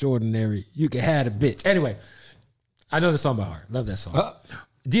RBX, Extraordinary. You can have a bitch. Anyway, I know the song by heart. Love that song.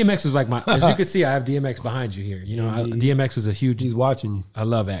 DMX was like my, as you can see, I have DMX behind you here. You know, DMX was a huge, He's watching you. I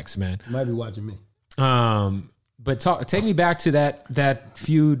love X, man. He might be watching me. But take me back to that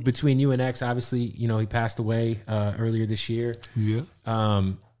feud between you and X. Obviously, you know, he passed away earlier this year. Yeah.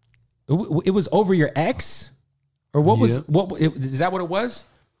 It was over your ex, or what was is that what it was?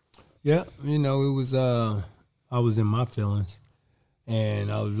 Yeah, you know, it was. I was in my feelings,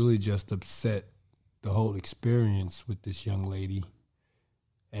 and I was really just upset the whole experience with this young lady,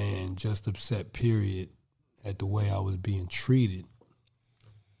 and just upset, period, at the way I was being treated,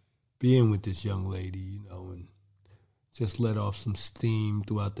 being with this young lady, you know, and just let off some steam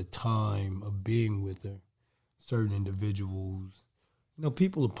throughout the time of being with her. Certain individuals, you know,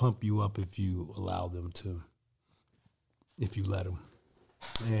 people will pump you up if you allow them to, if you let them.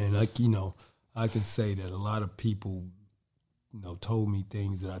 And, like, you know, I can say that a lot of people, you know, told me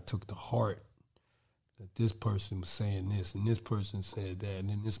things that I took to heart, that this person was saying this, and this person said that, and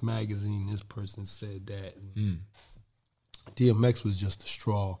in this magazine, this person said that. DMX was just a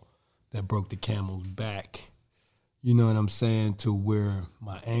straw that broke the camel's back. You know what I'm saying? To where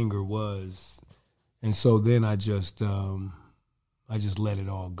my anger was. And so then I just let it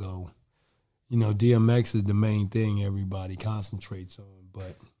all go. You know, DMX is the main thing everybody concentrates on,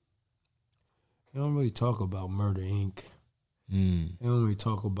 but they don't really talk about Murder, Inc. They don't really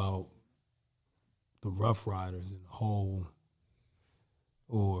talk about the Rough Riders in the whole,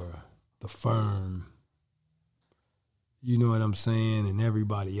 or the Firm. You know what I'm saying? And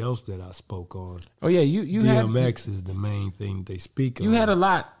everybody else that I spoke on. Oh yeah, you DMX is the main thing they speak on. You had a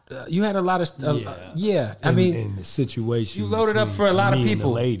lot. You had a lot of stuff. Yeah. I mean, in the situation, you loaded up for a lot of me and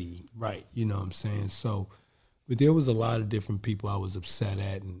people. the lady, right? You know what I'm saying? So, but there was a lot of different people I was upset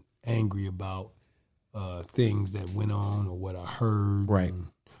at and angry about things that went on or what I heard. Right. And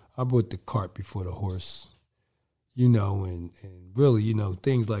I put the cart before the horse. You know, and really, you know,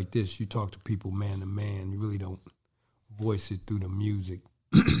 things like this. You talk to people man to man. You really don't voice it through the music.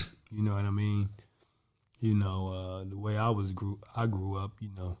 You know what I mean? You know, the way I grew up, you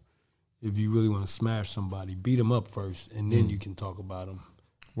know, if you really want to smash somebody, beat them up first, and then you can talk about them.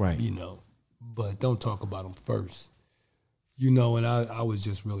 Right. You know, but don't talk about them first. You know, and I was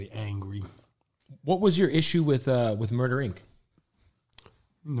just really angry. What was your issue with Murder Inc.?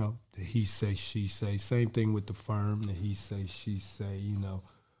 You know, the he say, she say. Same thing with the Firm, the he say, she say. You know,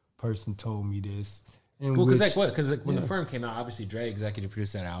 person told me this. Well, because when the Firm came out, obviously Dre executive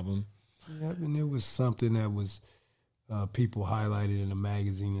produced that album. Yeah, and it was something that was people highlighted in a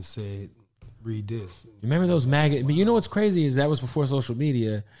magazine and said, "Read this." Remember those magazines? But you know what's crazy is that was before social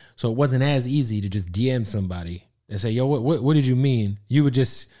media, so it wasn't as easy to just DM somebody and say, "Yo, what did you mean?" You would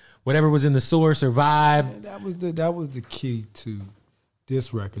just whatever was in the source or vibe. Yeah, that was the key to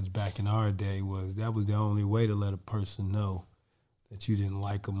disc records back in our day. That was the only way to let a person know that you didn't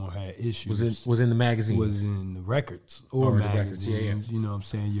like them or had issues. Was in the magazine. Was in the records or magazines. Yeah. You know what I'm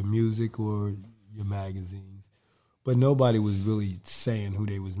saying? Your music or your magazines. But nobody was really saying who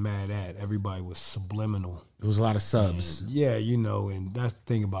they was mad at. Everybody was subliminal. There was a lot of subs. And yeah, you know, and that's the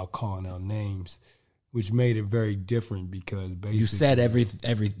thing about calling out names, which made it very different because basically you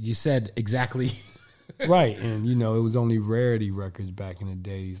said you said exactly right. And you know, it was only Rarity Records back in the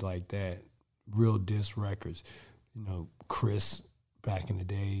days like that. Real disc records. You know, Chris back in the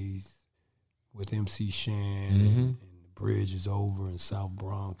days with MC Shan and The Bridge is Over in South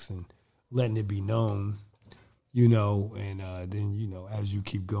Bronx and letting it be known, you know, and then, you know, as you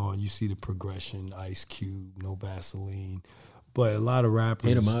keep going, you see the progression, Ice Cube, No Vaseline. But a lot of rappers.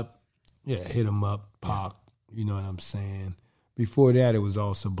 Hit 'em up. Yeah, Hit 'em up, Pac, you know what I'm saying? Before that, it was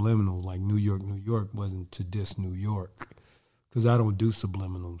all subliminal, like New York wasn't to diss New York. Because I don't do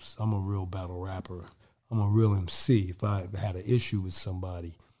subliminals. I'm a real battle rapper. I'm a real MC. If I had an issue with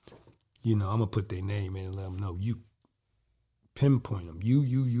somebody, you know, I'm going to put their name in and let them know. You pinpoint them. You,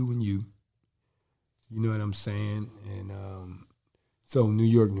 and you. You know what I'm saying? And so New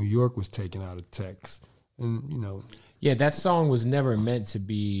York was taken out of text. And, you know. Yeah, that song was never meant to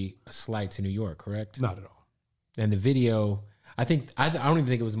be a slight to New York, correct? Not at all. And the video, I don't even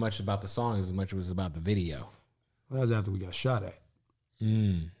think it was much about the song as much as it was about the video. Well, that was after we got shot at.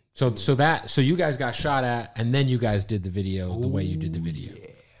 So you guys got shot at, and then you guys did the video the way you did the video. Yeah.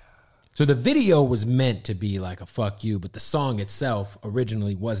 So the video was meant to be like a fuck you, but the song itself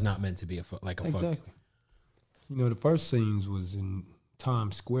originally was not meant to be fuck you. You know, the first scenes was in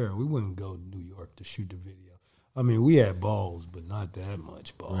Times Square. We wouldn't go to New York to shoot the video. I mean, we had balls, but not that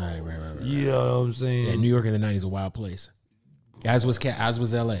much balls. Right. You know what I'm saying? Yeah, New York in the 90s is a wild place. As was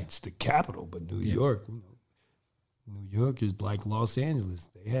LA. It's the capital, but New York, you know. New York is like Los Angeles.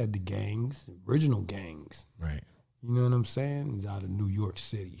 They had the gangs, original gangs. Right. You know what I'm saying? It's out of New York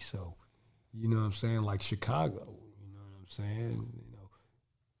City. So, you know what I'm saying? Like Chicago. You know what I'm saying? You know.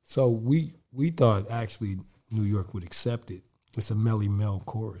 So we thought actually New York would accept it. It's a Melly Mel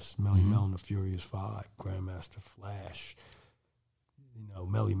chorus. Melly Mel and the Furious Five, Grandmaster Flash. You know,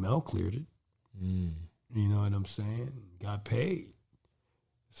 Melly Mel cleared it. You know what I'm saying? Got paid.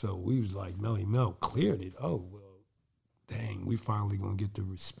 So we was like, Melly Mel cleared it. Oh, well, dang, we finally going to get the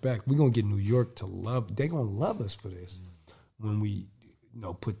respect. We're going to get New York to love. They're going to love us for this. When we,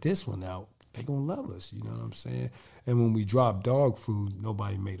 put this one out, they're going to love us. You know what I'm saying? And when we dropped Dog Food,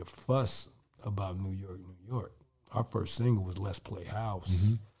 nobody made a fuss about New York, New York. Our first single was Let's Play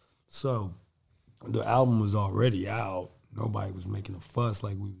House. So the album was already out. Nobody was making a fuss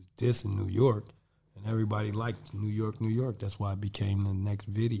like we was dissing New York. And everybody liked New York, New York. That's why it became the next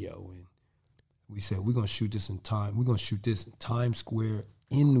video. And we said, we're going to shoot this in time. We're going to shoot this in Times Square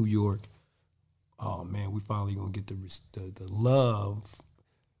in New York. Oh, man, we finally going to get the love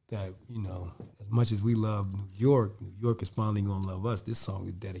that, as much as we love New York is finally going to love us. This song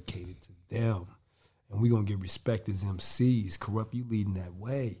is dedicated to them. And we're going to get respect as MCs. Kurupt, you leading that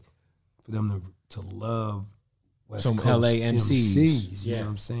way for them to love West Some Coast LA MCs. You know what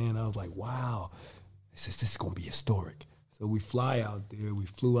I'm saying? I was like, wow, this is going to be historic. So we fly out there. We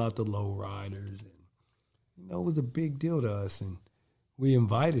flew out the lowriders. And, it was a big deal to us. And we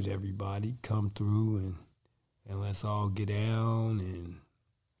invited everybody, come through and let's all get down and,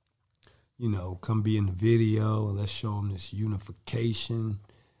 come be in the video and let's show them this unification.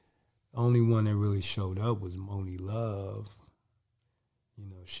 The only one that really showed up was Moni Love.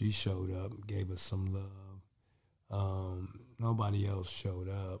 She showed up, gave us some love. Nobody else showed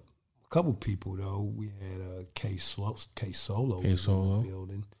up. A couple people, though. We had K Solo in the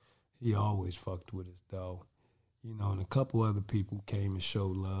building. He always fucked with us, though. And a couple other people came and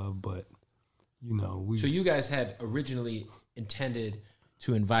showed love, but, we... So you guys had originally intended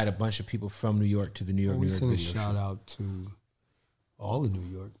to invite a bunch of people from New York to the New York we video sent a show. shout out to all of New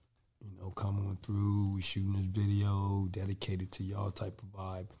York. Come on through, we shooting this video dedicated to y'all type of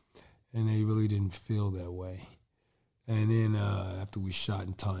vibe. And they really didn't feel that way. And then after we shot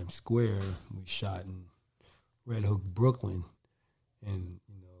in Times Square, we shot in Red Hook, Brooklyn. And,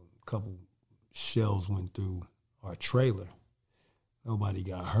 a couple shells went through our trailer. Nobody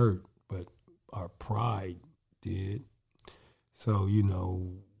got hurt, but our pride did. So,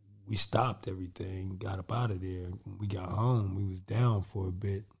 we stopped everything, got up out of there. When we got home, we was down for a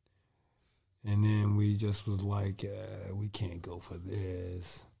bit. And then we just was like, we can't go for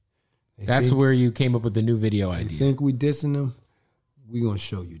this. That's where you came up with the new video idea. You think we dissing them? We gonna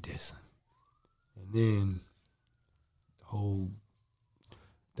show you dissing. And then the whole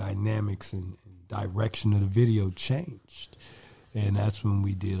dynamics and direction of the video changed. And that's when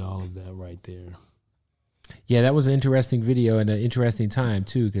we did all of that right there. Yeah, that was an interesting video and an interesting time,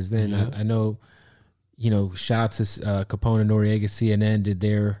 too, because then I know... shout out to Capone and Noriega. CNN did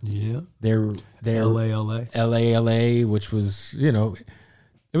their LA, which was,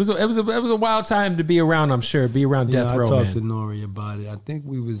 it was a wild time to be around. I'm sure be around Death Row. I talked to Nori about it. I think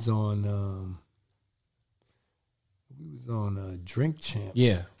we was on Drink Champs.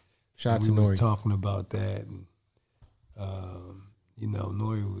 Yeah, shout out to Nori. We was talking about that, and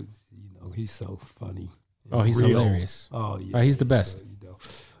Nori was, he's so funny. Oh, he's real. Hilarious. Oh yeah, he's the best.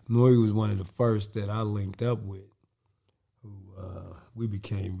 Nori was one of the first that I linked up with, who we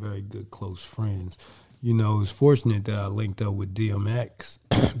became very good, close friends. It was fortunate that I linked up with DMX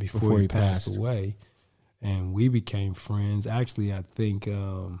before he passed away, and we became friends. Actually, I think,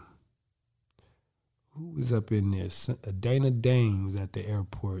 who was up in there? Dana Dane was at the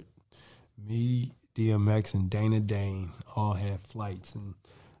airport. Me, DMX, and Dana Dane all had flights, and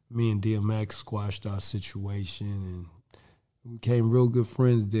me and DMX squashed our situation, and we became real good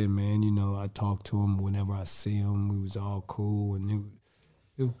friends then, man. I talk to him whenever I see him. We was all cool, and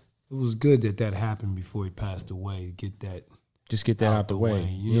it was good that happened before he passed away. Get that out the way.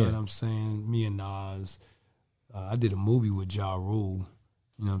 You know what I'm saying? Me and Nas, I did a movie with Ja Rule.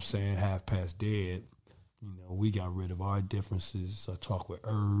 You know what I'm saying? Half Past Dead. We got rid of our differences. I talk with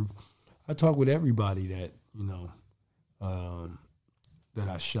Irv. I talk with everybody that that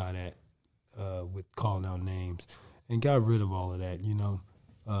I shot at with calling out names. And got rid of all of that,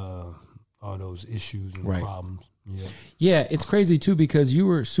 all those issues and problems. Yeah, it's crazy too because you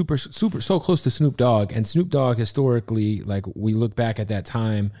were super so close to Snoop Dogg, and Snoop Dogg historically, like we look back at that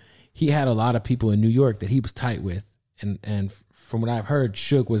time, he had a lot of people in New York that he was tight with, and from what I've heard,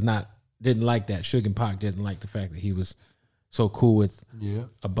 Suge didn't like that. Suge and Pac didn't like the fact that he was so cool with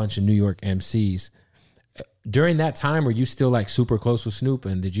a bunch of New York MCs. During that time, were you still like super close with Snoop,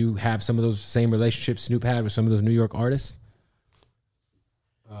 and did you have some of those same relationships Snoop had with some of those New York artists?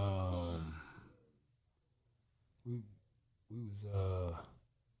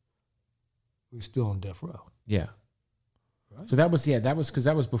 We were still on death row. Yeah. Right. So that was because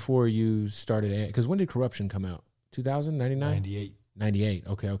that was before you started. Because when did Corruption come out? 2000, 99? 98. 98.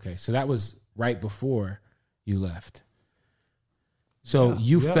 Okay. So that was right before you left. So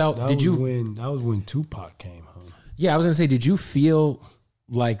you felt, that was when Tupac came home. Yeah, I was going to say, did you feel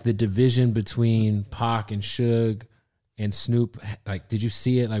like the division between Pac and Suge and Snoop, like, did you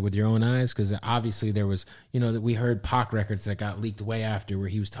see it like with your own eyes? Because obviously there was, that we heard Pac records that got leaked way after where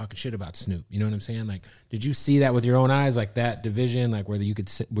he was talking shit about Snoop. You know what I'm saying? Like, did you see that with your own eyes, like that division, like where you could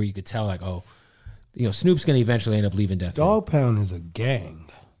tell, like, oh, Snoop's going to eventually end up leaving Death Row? Dog Pound is a gang.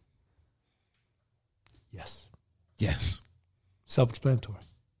 Yes. Self-explanatory.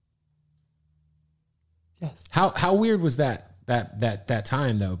 Yes. How weird was that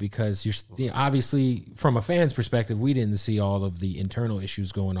time though? Because you're obviously from a fan's perspective, we didn't see all of the internal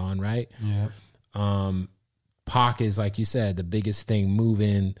issues going on, right? Yeah. Pac is, like you said, the biggest thing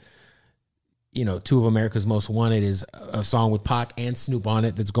moving. Two of America's Most Wanted is a song with Pac and Snoop on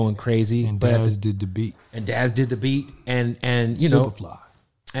it that's going crazy. And Daz did the beat. And Superfly.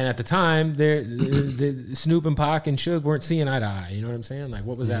 And at the time, the Snoop and Pac and Suge weren't seeing eye to eye. You know what I'm saying? Like,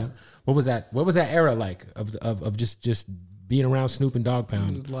 what was that? What was that era like of just being around Snoop and Dog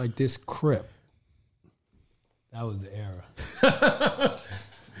Pound? It was like this Kurupt. That was the era.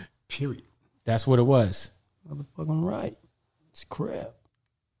 Period. That's what it was. Motherfucking right. It's Kurupt.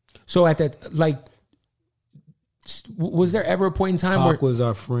 So at that, like, was there ever a point in time Pac where was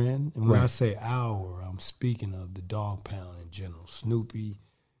our friend, and when Right. I say our, I'm speaking of the Dog Pound in general. Snoopy,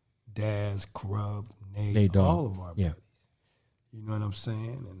 Daz, Kurupt, Nate, Dogg. all of our buddies. Yeah. You know what I'm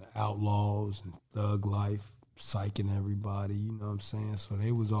saying? And the Outlaws and Thug Life, psyching everybody. You know what I'm saying? So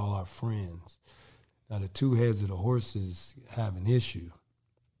they was all our friends. Now the two heads of the horses have an issue.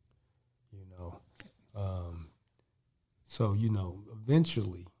 So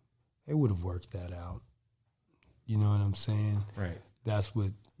eventually they would have worked that out. You know what I'm saying? Right. That's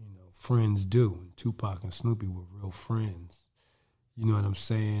what, friends do. And Tupac and Snoopy were real friends. You know what I'm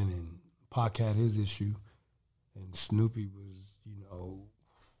saying? And Pac had his issue, and Snoopy was,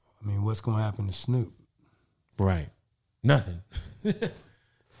 what's going to happen to Snoop? Right. Nothing.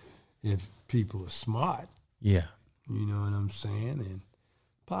 If people are smart. Yeah. You know what I'm saying? And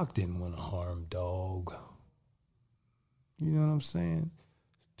Pac didn't want to harm Dog. You know what I'm saying?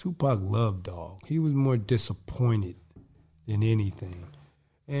 Tupac loved Dog. He was more disappointed than anything.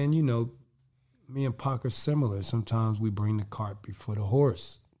 And, me and Pac are similar. Sometimes we bring the cart before the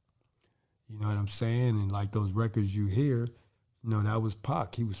horse. You know what I'm saying? And like those records you hear, that was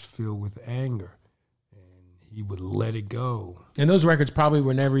Pac. He was filled with anger. And he would let it go. And those records probably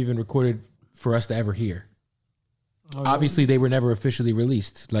were never even recorded for us to ever hear. Oh, Obviously, they were never officially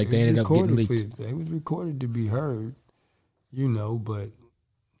released. Like, they ended up getting leaked. They was recorded to be heard, but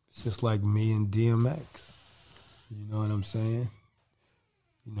it's just like me and DMX. You know what I'm saying?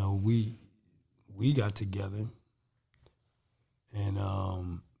 We got together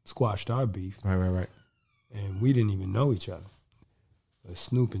and squashed our beef. Right. And we didn't even know each other. But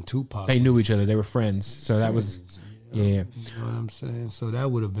Snoop and Tupac. They knew each other. They were friends. So that was, yeah. You know what I'm saying? So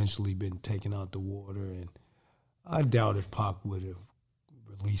that would eventually been taken out the water. And I doubt if Pac would have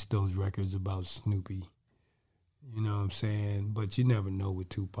released those records about Snoopy. You know what I'm saying? But you never know with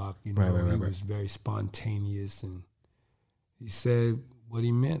Tupac. He was very spontaneous, and he said what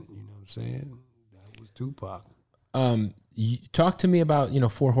he meant. You know what I'm saying? That was Tupac. You talk to me about,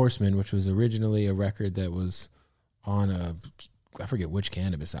 Four Horsemen, which was originally a record that was on I forget which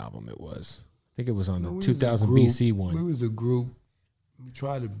Cannabis album it was. I think it was on the 2000 BC one. We was a group. We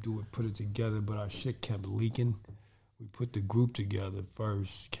tried to put it together, but our shit kept leaking. We put the group together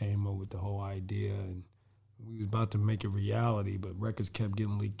first, came up with the whole idea, and we was about to make it reality, but records kept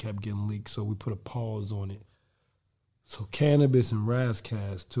getting leaked, so we put a pause on it. So Cannabis and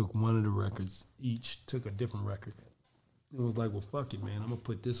Razzcast took one of the records, each took a different record. It was like, well, fuck it, man. I'm going to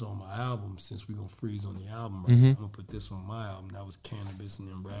put this on my album since we're going to freeze on the album right now. I'm going to put this on my album. That was Cannabis, and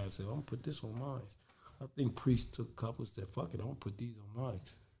then Raz said, I'm going to put this on mine. I think Priest took a couple and said, fuck it, I'm going to put these on mine.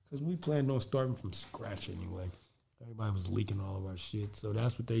 Because we planned on starting from scratch anyway. Everybody was leaking all of our shit. So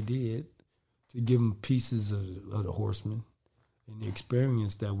that's what they did, to give them pieces of the Horsemen and the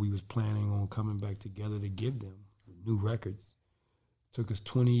experience that we was planning on coming back together to give them, new records. Took us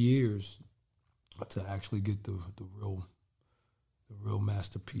 20 years to actually get the real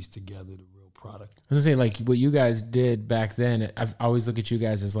masterpiece together, the real product. I was gonna say, like, what you guys did back then, I always look at you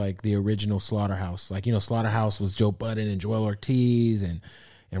guys as like the original Slaughterhouse. Like, Slaughterhouse was Joe Budden and Joel Ortiz and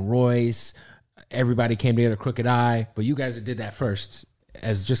Royce. Everybody came together, Crooked Eye, but you guys did that first.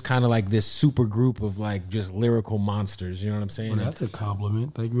 as just kind of like this super group of like just lyrical monsters. You know what I'm saying? Well, that's a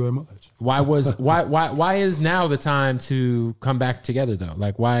compliment. Thank you very much. Why is now the time to come back together though?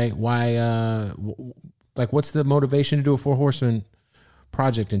 Like like what's the motivation to do a Four Horsemen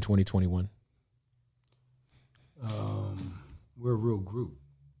project in 2021? We're a real group.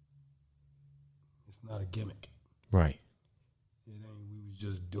 It's not a gimmick. Right. It ain't. We was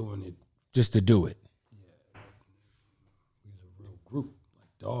just doing it just to do it. Yeah. We was a real group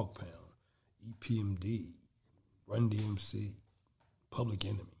like Dog Pound, EPMD, Run DMC, Public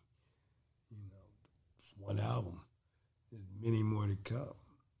Enemy. You know, it's one album. There's many more to come.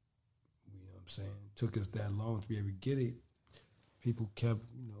 You know what I'm saying? It took us that long to be able to get it. People kept,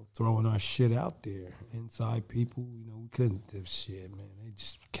 throwing our shit out there. Inside people, we couldn't do shit, man. They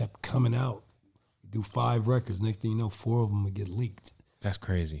just kept coming out. We do 5 records. Next thing you know, 4 of them would get leaked. That's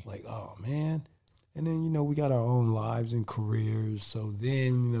crazy. Like, oh, man. And then, we got our own lives and careers. So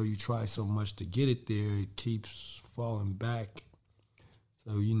then, you try so much to get it there, it keeps falling back.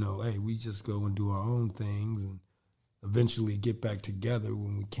 So, hey, we just go and do our own things and eventually get back together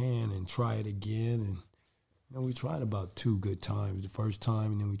when we can and try it again. And we tried about 2 good times. The first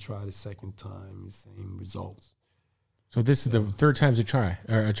time, and then we tried a second time, the same results. So this is the third time's a charm,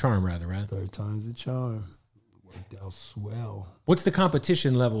 right? Third time's a charm. Worked out swell. What's the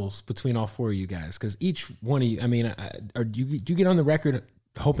competition levels between all 4 of you guys? Because each one of you, do you get on the record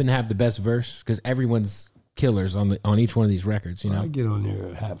hoping to have the best verse? Because everyone's killers on each one of these records, I get on there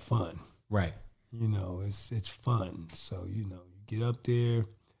and have fun. Right. It's fun. So, you get up there.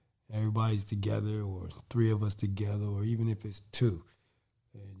 Everybody's together, or 3 of us together, or even if it's 2,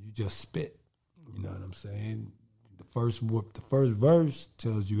 and you just spit. You know what I'm saying? The first verse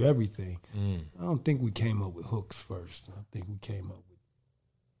tells you everything. I don't think we came up with hooks first. I think we came up with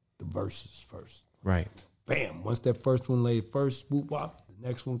the verses first. Right. Bam! Once that first one laid first, whoop wop. The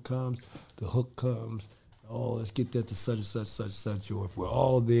next one comes, the hook comes. Oh, let's get that to such and such, such and such. Or if we're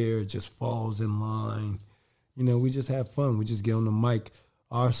all there, it just falls in line. We just have fun. We just get on the mic.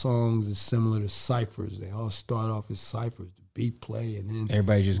 Our songs are similar to ciphers. They all start off as ciphers, the beat play, and then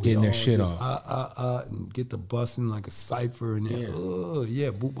everybody just getting their shit off. And get the busting like a cipher, and then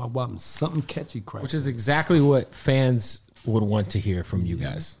boop bop bop, and something catchy cracks. Which is exactly what fans would want to hear from you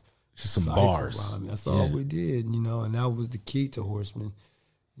guys. Just some Cypher bars. Rhyme. That's all we did, and that was the key to Horseman.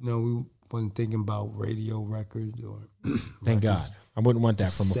 We wasn't thinking about radio records or thank God. I wouldn't want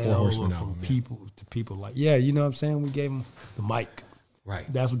that from a Four Horsemen album. From people like, you know what I'm saying? We gave them the mic. Right.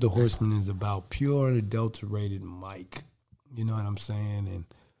 That's what the Horseman is about. Pure and adulterated mic. You know what I'm saying? And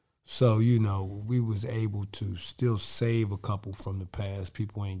so, we was able to still save a couple from the past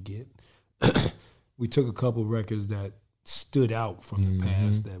people ain't get. We took a couple records that stood out from the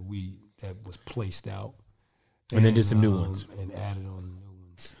past that was placed out. And then did some new ones. And added on new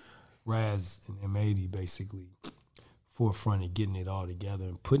ones. Raz and M80 basically forefronted getting it all together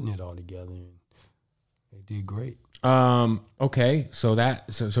and putting it all together. And they did great. Okay, so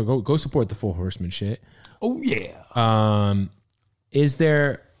go support the Four Horsemen shit. Oh yeah. Is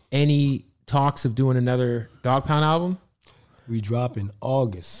there any talks of doing another Dog Pound album? We drop in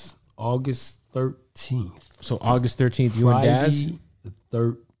August 13th. So August 13th, you and Daz? The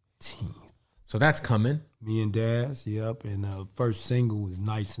 13th. So that's coming. Me and Daz, yep. And first single is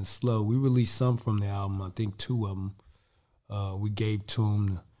Nice and Slow. We released some from the album, I think 2 of them. We gave to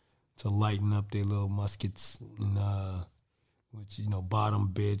them to lighten up their little muskets, and which, Bottom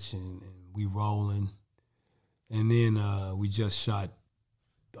Bitch and We Rollin'. And then we just shot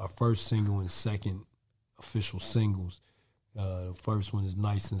our first single and second official singles. The first one is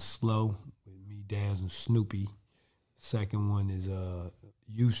Nice and Slow with me, Daz, and Snoopy. Second one is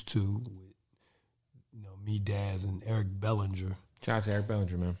Used To with me, Daz, and Eric Bellinger. Shout out to Eric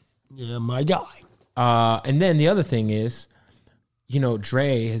Bellinger, man. Yeah, my guy. And then the other thing is,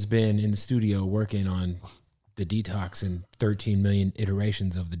 Dre has been in the studio working on the Detox and 13 million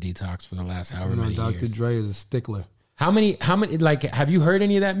iterations of the Detox for the last however many Dr. years. Dre is a stickler. How many, like, have you heard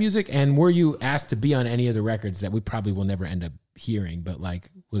any of that music? And were you asked to be on any of the records that we probably will never end up hearing? But,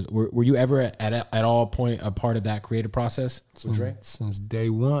 like, were you ever at all point a part of that creative process with Dre? Since day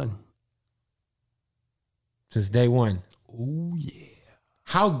one. Since day one. Oh, yeah.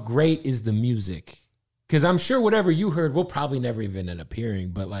 How great is the music? Because I'm sure whatever you heard, we'll probably never even end up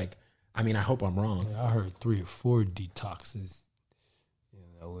hearing. But, like, I hope I'm wrong. Yeah, I heard 3 or 4 Detoxes.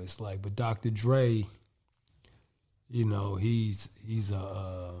 It's like, but Dr. Dre, he's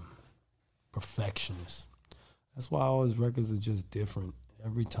a perfectionist. That's why all his records are just different.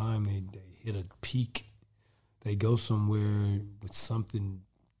 Every time they hit a peak, they go somewhere with something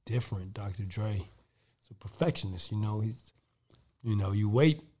different. Dr. Dre is a perfectionist. You know, you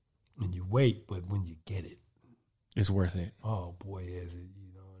wait and you wait, but when you get it, it's worth it. Oh, boy, is it.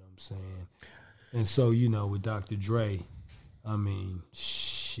 You know what I'm saying? And so, you know, with Dr. Dre, I mean,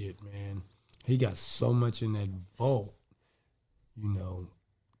 shit, man. He got so much in that vault, you know,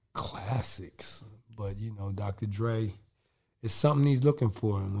 classics. But, you know, Dr. Dre, it's something he's looking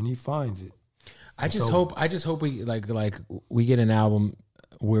for, and when he finds it. I just hope we like we get an album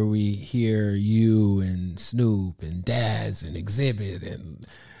where we hear you and Snoop and Daz and Exhibit and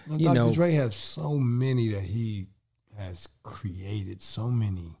Dr. Dre has so many that he has created, so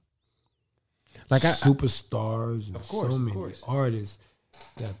many superstars and so many artists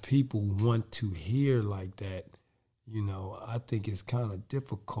that people want to hear like that. You know, I think it's kind of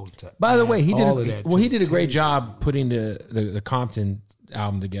difficult to. By the way, he did a great job putting the Compton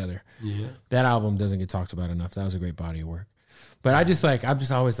album together. Yeah, that album doesn't get talked about enough. That was a great body of work. But I'm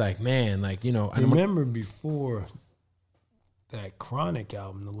just always like, man, like, you know. I remember before that Chronic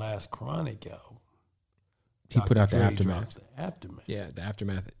album, the last Chronic album, he put out the Aftermath. Aftermath. Yeah, the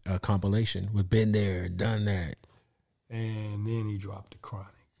Aftermath compilation with Been There, Done That. And then he dropped the Chronic.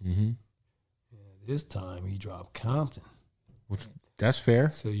 Mm-hmm. This time he dropped Compton. Which, that's fair.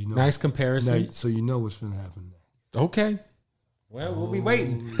 So you know, nice comparison. So you know what's going to happen next. Okay. Well, we'll be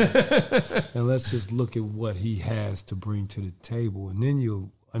waiting. And let's just look at what he has to bring to the table, and then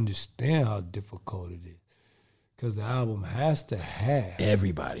you'll understand how difficult it is. Because the album has to have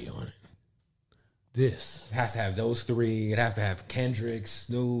everybody on it. This. It has to have those three. It has to have Kendrick,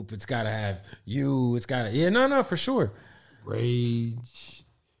 Snoop. It's got to have you. It's got to, for sure. Rage.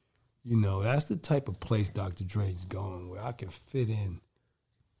 You know, that's the type of place Dr. Dre's going, where I can fit in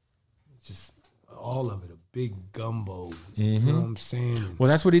just all of it, a big gumbo. You know what I'm saying? Well,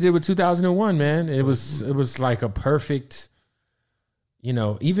 that's what he did with 2001, man. It was like a perfect, you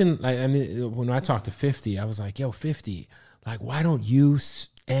know, even like, I mean, when I talked to 50, I was like, yo, 50, like, why don't you,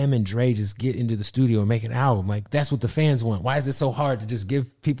 M and Dre, just get into the studio and make an album? Like, that's what the fans want. Why is it so hard to just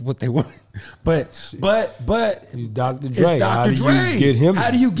give people what they want? But he's Dr. Dre. How do you get him? How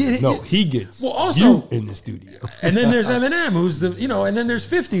do you get it? No, he gets also you in the studio. And then there's Eminem, who's the, you know, and then there's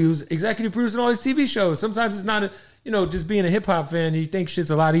 50, who's executive producing all these TV shows. Sometimes it's not just being a hip hop fan, you think shit's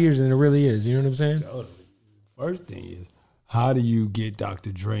a lot easier than it really is. You know what I'm saying? Totally. First thing is, how do you get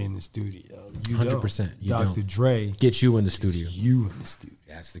Dr. Dre in the studio? 100%. Dr. Dre get you in the studio. You in the studio.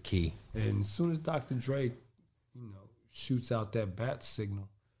 That's the key. And as soon as Dr. Dre, shoots out that bat signal,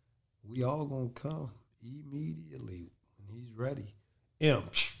 we all gonna come immediately when he's ready. M,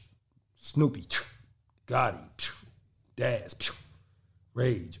 Snoopy, Gotti, Daz,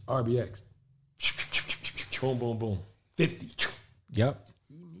 Rage, RBX, boom, boom, boom, 50. Yep.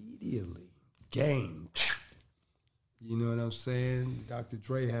 Immediately, Game. You know what I'm saying? Dr.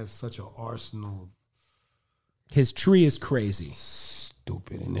 Dre has such an arsenal. His tree is crazy.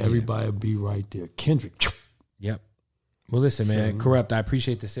 Stupid. And everybody will be right there. Kendrick. Yep. Well, listen, man. Kurupt, I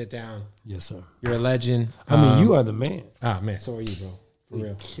appreciate the sit down. Yes, sir. You're a legend. I mean, you are the man. Man. So are you, bro. For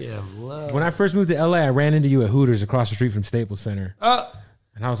real. Yeah, love. When I first moved to LA, I ran into you at Hooters across the street from Staples Center.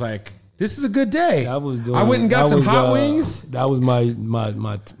 And I was like, this is a good day. I went and got some hot wings. That was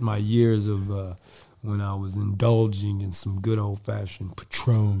my years of when I was indulging in some good old-fashioned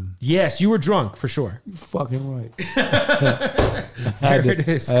Patron. Yes, you were drunk, for sure. You're fucking right. I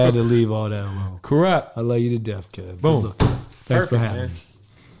had to leave all that alone. Kurupt. I love you to death, Kev. Boom. Thanks for having me.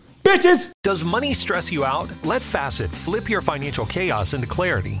 Bitches! Does money stress you out? Let Facet flip your financial chaos into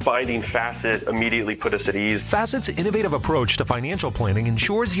clarity. Finding Facet immediately put us at ease. Facet's innovative approach to financial planning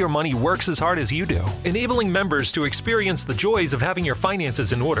ensures your money works as hard as you do, enabling members to experience the joys of having your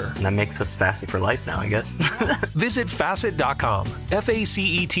finances in order. And that makes us Facet for life now, I guess. Visit Facet.com,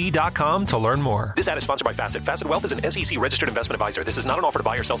 FACET.com to learn more. This ad is sponsored by Facet. Facet Wealth is an SEC registered investment advisor. This is not an offer to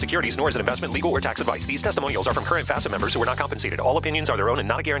buy or sell securities, nor is it investment, legal, or tax advice. These testimonials are from current Facet members who are not compensated. All opinions are their own and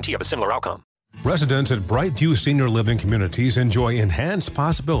not a guarantee of a similar outcome. Residents at Brightview Senior Living Communities enjoy enhanced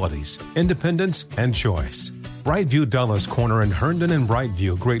possibilities, independence, and choice. Brightview Dulles Corner in Herndon and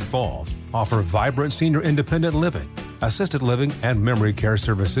Brightview, Great Falls, offer vibrant senior independent living, assisted living, and memory care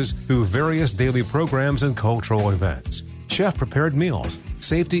services through various daily programs and cultural events. Chef-prepared meals,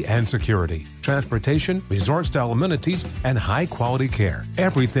 safety and security, transportation, resort-style amenities, and high-quality care.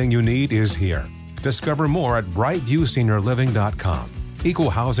 Everything you need is here. Discover more at brightviewseniorliving.com.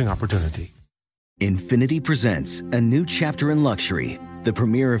 Equal housing opportunity. Infinity presents a new chapter in luxury, the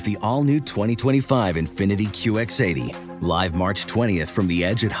premiere of the all-new 2025 Infinity QX80, live March 20th from the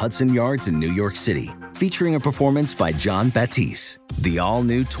Edge at Hudson Yards in New York City, featuring a performance by John Batiste. The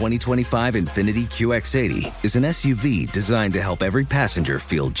all-new 2025 Infiniti QX80 is an SUV designed to help every passenger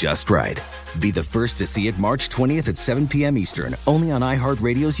feel just right. Be the first to see it March 20th at 7 p.m. Eastern, only on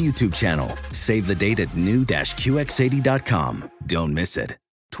iHeartRadio's YouTube channel. Save the date at new-QX80.com. Don't miss it.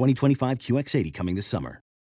 2025 QX80 coming this summer.